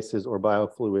extracellular spaces or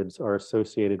biofluids are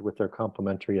associated with their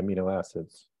complementary amino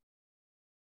acids?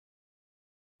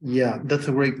 Yeah, that's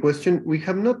a great question. We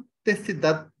have not tested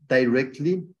that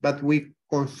directly, but we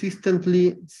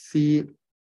consistently see,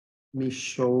 let me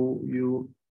show you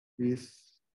this.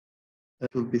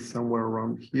 It will be somewhere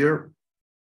around here.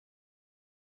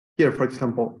 Here, for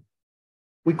example,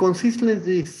 we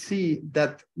consistently see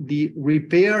that the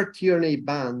repair tRNA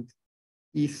band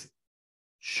is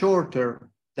shorter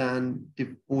than the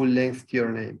full-length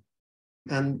tRNA.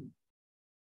 And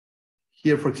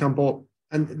here, for example,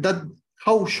 and that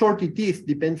how short it is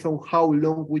depends on how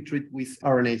long we treat with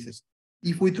RNases.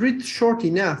 If we treat short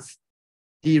enough,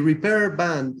 the repair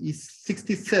band is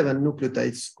 67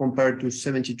 nucleotides compared to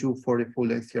 72 for the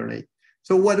full-length tRNA.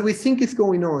 So what we think is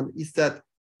going on is that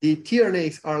the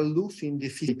tRNAs are losing the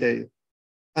CC tail.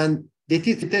 And the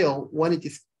CC tail,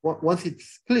 once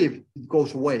it's clipped, it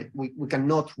goes away. We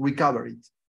cannot recover it.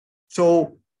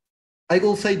 So I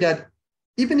will say that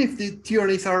even if the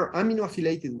tRNAs are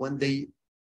aminoacylated when they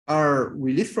are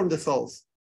released from the cells,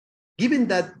 given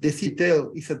that the CC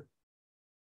tail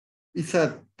is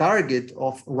a target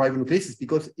of ribonucleases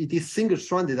because it is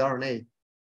single-stranded RNA,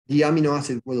 the amino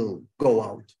acid will go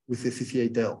out with the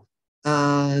CCA tail.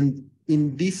 And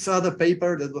in this other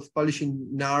paper that was published in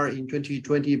NAR in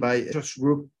 2020 by Josh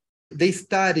group, they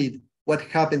studied what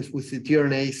happens with the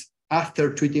tRNAs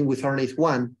after treating with RNase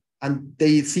 1, and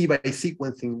they see by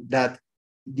sequencing that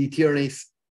the tRNAs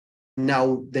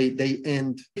now they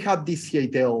have this CA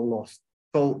tail lost.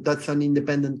 So that's an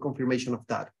independent confirmation of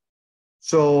that.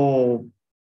 So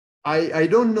I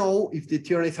don't know if the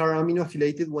tRNAs are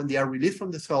aminoacylated when they are released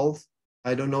from the cells.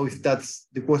 I don't know if that's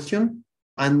the question.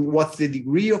 And what's the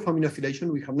degree of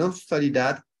aminoacylation? We have not studied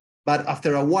that, but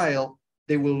after a while,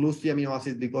 they will lose the amino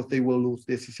acid because they will lose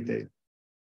the CC tail.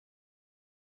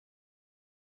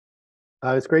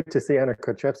 It's great to see Anna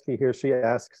Kochevsky here.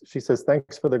 She says,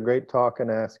 thanks for the great talk, and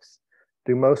asks,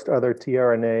 do most other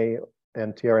tRNA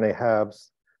and tRNA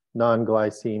halves,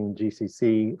 non-glycine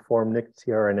GCC, form nicked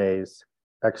tRNAs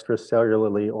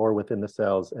extracellularly or within the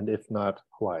cells? And if not,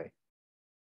 why?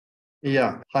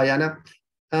 Yeah, hi, Anna.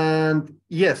 And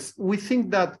yes, we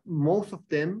think that most of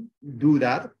them do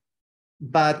that.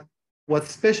 But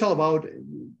what's special about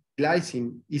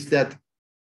glycine is that,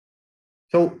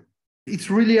 so it's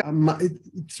really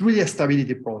a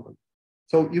stability problem.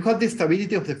 So you have the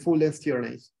stability of the full-length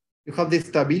tRNAs. You have the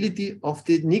stability of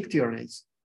the nicked tRNAs.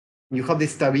 You have the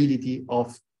stability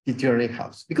of the tRNA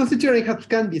halves. Because the tRNA halves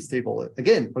can be stable.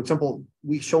 Again, for example,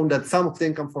 we've shown that some of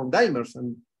them can form dimers,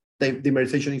 and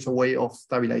dimerization is a way of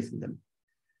stabilizing them.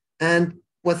 And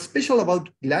what's special about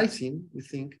glycine, we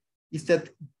think, is that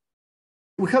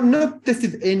we have not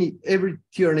tested every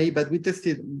tRNA, but we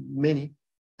tested many.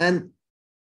 And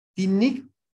the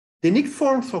nicked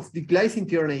forms of the glycine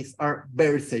tRNAs are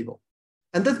very stable.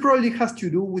 And that probably has to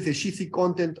do with the GC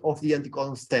content of the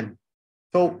anticodon stem.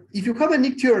 So if you have a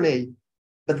nicked tRNA,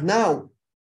 but now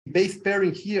the base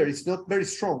pairing here is not very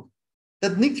strong,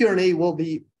 that nicked tRNA will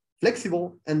be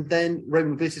flexible, and then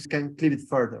ribonucleases can cleave it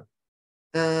further.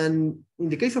 And in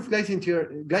the case of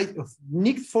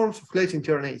nicked forms of glycine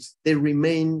tRNAs, they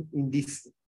remain in this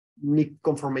nicked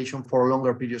conformation for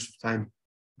longer periods of time.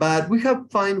 But we have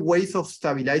found ways of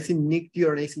stabilizing nicked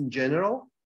tRNAs in general.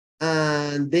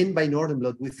 And then by northern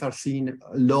blot, we start seeing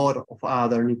a lot of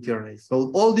other nicked tRNAs.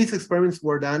 So all these experiments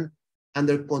were done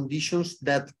under conditions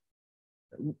that,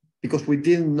 because we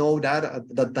didn't know that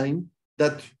at that time,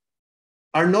 that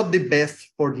are not the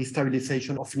best for the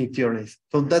stabilization of nicked tRNAs.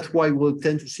 So that's why we'll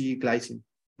tend to see glycine.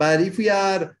 But if we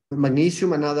add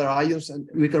magnesium and other ions, and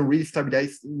we can really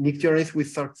stabilize nicked RNAs, we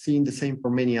start seeing the same for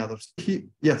many others.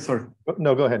 Yeah, sorry.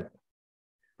 No, go ahead.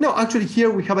 No, actually here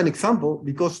we have an example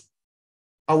because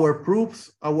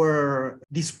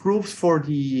these proofs for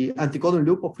the anticodon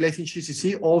loop of glycine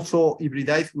GCC also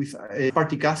hybridize with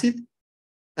aspartic acid.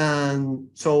 And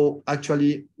so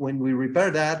actually when we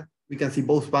repair that, we can see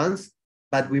both bands,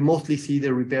 but we mostly see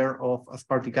the repair of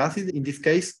aspartic acid in this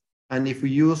case. And if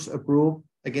we use a proof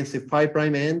against the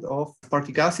 5' end of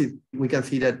aspartic acid, we can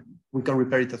see that we can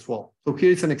repair it as well. So here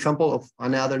is an example of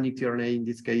another nicked RNA, in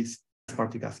this case,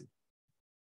 aspartic acid.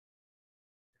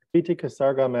 BT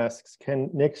Kasargam asks,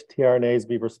 can nicked tRNAs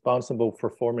be responsible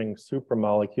for forming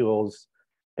supramolecules,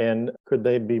 and could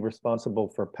they be responsible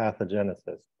for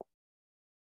pathogenesis?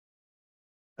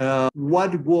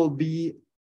 What will be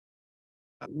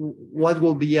a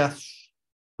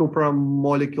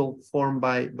supramolecule formed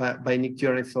by nicked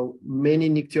RNAs? So many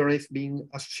nicked RNAs being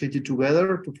associated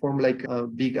together to form like a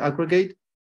big aggregate.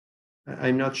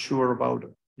 I'm not sure about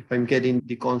if I'm getting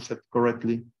the concept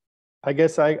correctly. I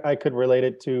guess I could relate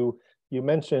it to, you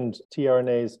mentioned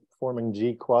tRNAs forming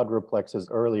G quadruplexes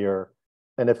earlier.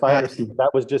 And if I understand, that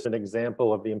was just an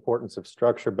example of the importance of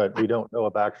structure, but we don't know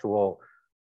of actual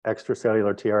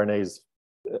extracellular tRNAs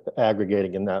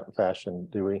aggregating in that fashion,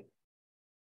 do we?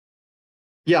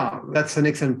 Yeah, that's an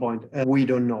excellent point. We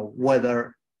don't know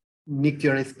whether nicked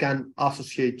RNAs can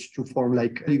associate to form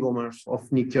like oligomers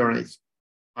of nicked RNAs.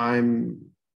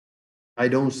 I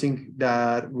don't think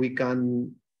that we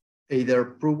can either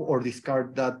prove or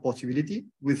discard that possibility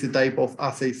with the type of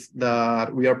assays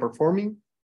that we are performing.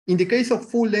 In the case of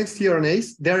full-length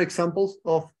tRNAs, there are examples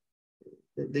so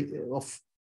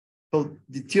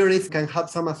the tRNAs can have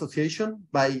some association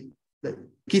by the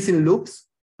kissing loops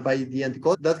by the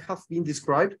anticodon that have been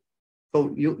described.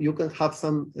 So you can have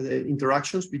some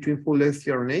interactions between full-length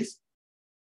tRNAs,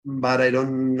 but I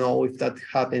don't know if that could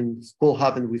happen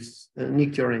with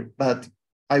nicked RNA. But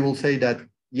I will say that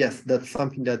yes, that's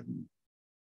something that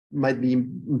might be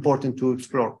important to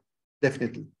explore,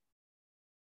 definitely.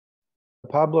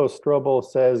 Pablo Strobel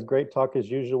says, great talk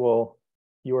as usual.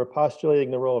 You are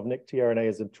postulating the role of nicked tRNA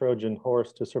as a Trojan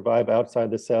horse to survive outside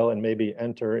the cell and maybe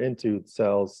enter into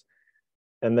cells.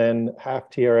 And then half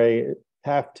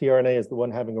tRNA is the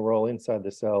one having a role inside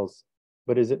the cells.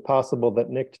 But is it possible that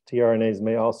nicked tRNAs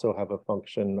may also have a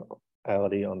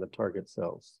functionality on the target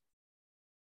cells?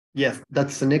 Yes,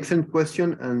 that's an excellent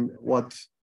question. And what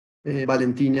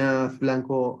Valentina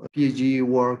Blanco PhD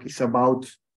work is about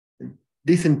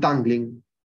disentangling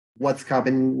what's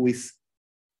happening with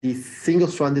these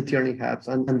single-stranded tRNA hubs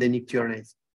and the nicked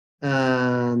RNAs.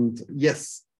 And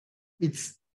yes,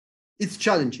 it's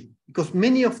challenging because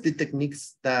many of the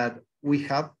techniques that we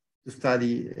have to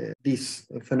study these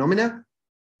phenomena,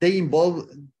 they involve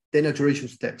denaturation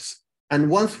steps. And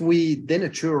once we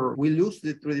denature, we lose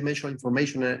the three-dimensional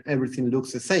information and everything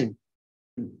looks the same.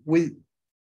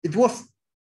 It was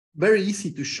very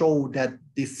easy to show that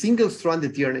the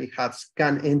single-stranded tRNA hubs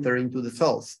can enter into the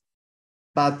cells.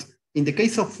 But in the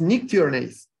case of nicked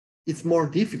RNAs, it's more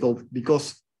difficult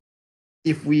because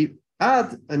if we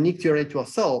add a nicked RNA to a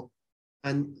cell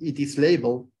and it is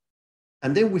labeled,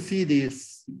 and then we see the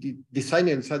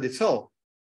signature inside the cell,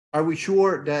 are we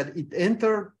sure that it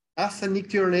entered as a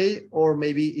nicked RNA, or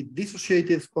maybe it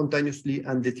dissociated spontaneously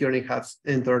and the tRNA has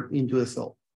entered into the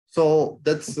cell? So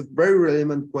that's a very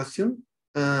relevant question,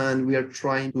 and we are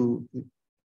trying to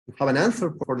have an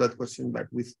answer for that question, but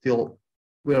we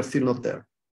are still not there.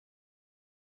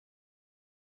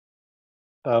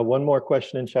 One more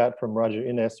question in chat from Roger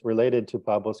Ines related to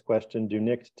Pablo's question. Do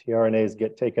nicked tRNAs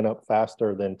get taken up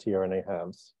faster than tRNA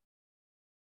halves?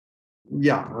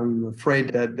 Yeah, I'm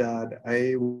afraid that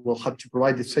I will have to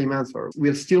provide the same answer.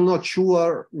 We're still not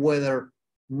sure whether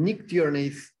nicked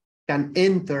tRNAs can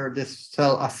enter the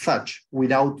cell as such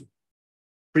without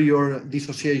prior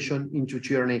dissociation into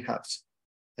tRNA hubs.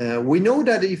 We know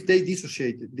that if they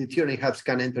dissociate, the tRNA hubs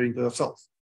can enter into the cells.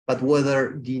 But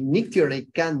whether the nicked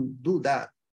tRNA can do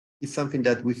that is something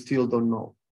that we still don't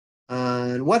know.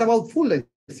 And what about full-length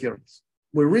tRNAs?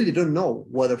 We really don't know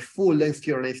whether full-length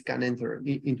tRNAs can enter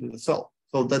into the cell.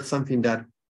 So that's something that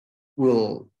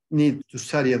we'll need to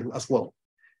study as well.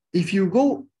 If you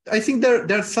go, I think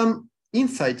there are some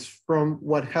insights from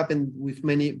what happened with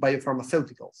many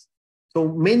biopharmaceuticals. So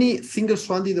many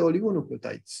single-stranded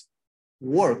oligonucleotides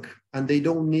work and they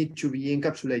don't need to be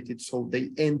encapsulated, so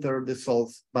they enter the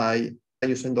cells by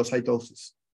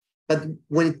endocytosis. But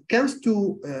when it comes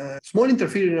to small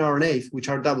interfering RNAs, which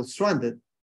are double-stranded,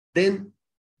 then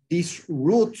this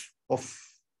route of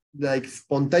like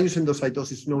spontaneous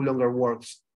endocytosis no longer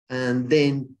works. And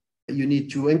then you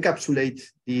need to encapsulate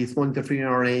the small interfering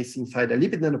RNAs inside a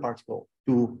lipid nanoparticle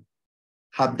to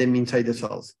have them inside the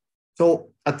cells. So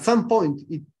at some point,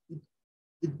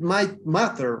 it might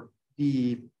matter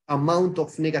the amount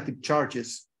of negative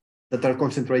charges that are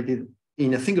concentrated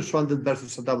in a single-stranded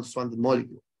versus a double-stranded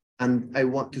molecule. And I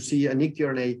want to see a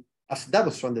nictRNA as a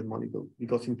double-stranded molecule,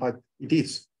 because in fact it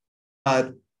is.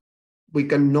 But we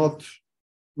cannot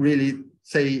really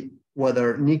say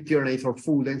whether nictRNAs or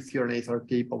full-length RNAs are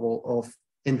capable of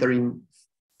entering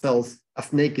cells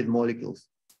as naked molecules.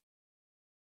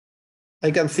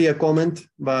 I can see a comment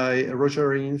by Roger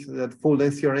Rins that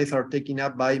full-length RNAs are taken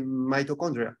up by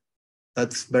mitochondria.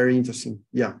 That's very interesting.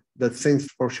 Yeah, thanks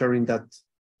for sharing that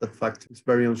fact. It's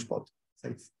very on spot.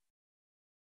 Thanks.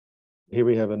 Here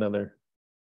we have another.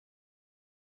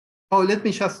 Oh, let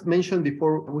me just mention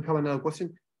before we have another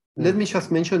question. Let me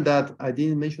just mention that I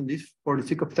didn't mention this for the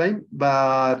sake of time,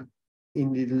 but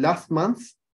in the last month,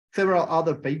 several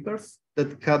other papers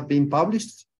that have been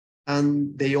published,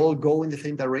 and they all go in the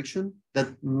same direction, that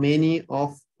many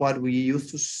of what we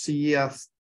used to see as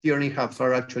tRNA hubs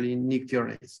are actually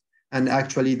nictRNAs. And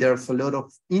actually, there's a lot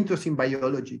of interesting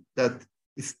biology that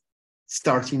is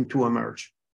starting to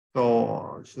emerge.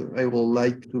 So I would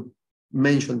like to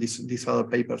mention these other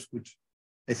papers, which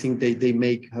I think they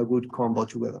make a good combo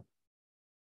together.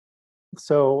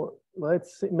 So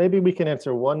let's see, maybe we can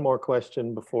answer one more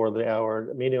question before the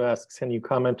hour. Minu asks, can you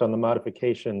comment on the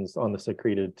modifications on the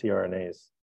secreted tRNAs?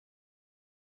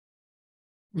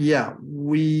 Yeah,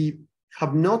 we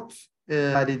have not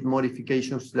added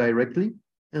modifications directly,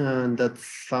 and that's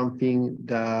something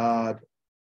that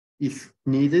is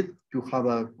needed to have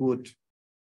a good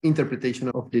interpretation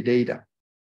of the data.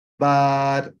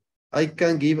 But I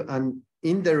can give an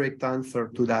indirect answer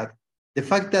to that. The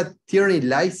fact that tRNA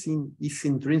lysine is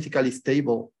intrinsically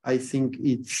stable, I think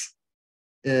it's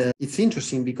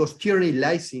interesting, because tRNA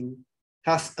lysine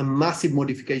has a massive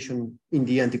modification in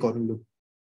the anticodon loop.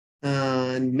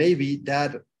 And maybe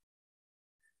that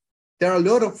there are a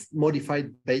lot of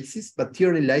modified bases, but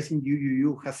tRNA lysine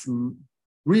UUU has a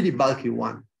really bulky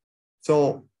one.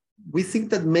 So we think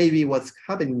that maybe what's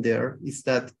happening there is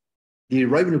that the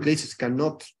ribonucleases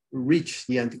cannot reach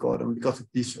the anticodon because of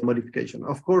this modification.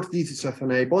 Of course, this is just an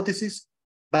hypothesis,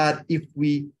 but if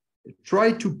we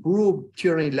try to prove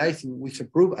tRNA lysine, which is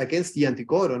proof against the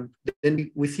anticodon,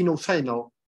 then we see no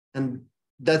signal, and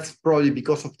that's probably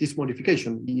because of this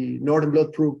modification. The northern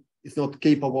blot probe is not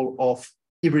capable of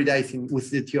hybridizing with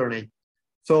the tRNA.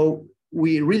 So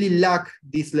we really lack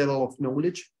this level of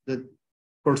knowledge that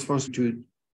corresponds to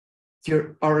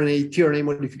tRNA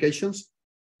modifications.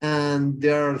 And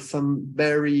there are some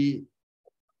very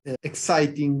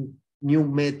exciting new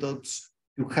methods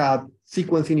to have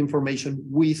sequencing information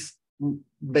with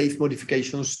base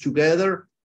modifications together.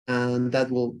 And that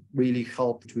will really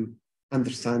help to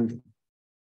understand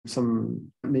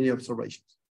many observations.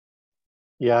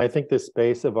 Yeah, I think the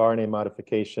space of RNA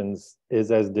modifications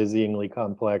is as dizzyingly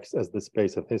complex as the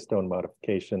space of histone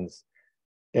modifications.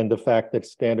 And the fact that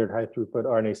standard high throughput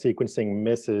RNA sequencing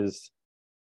misses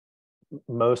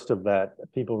most of that,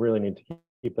 people really need to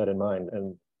keep that in mind.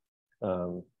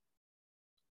 And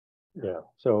yeah,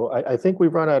 so I think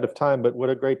we've run out of time, but what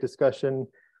a great discussion.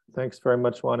 Thanks very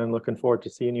much, Juan, and looking forward to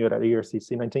seeing you at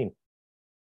ERCC 19.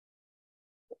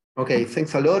 Okay,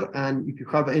 thanks a lot. And if you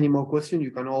have any more questions,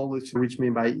 you can always reach me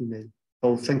by email.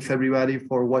 So thanks everybody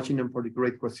for watching and for the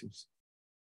great questions.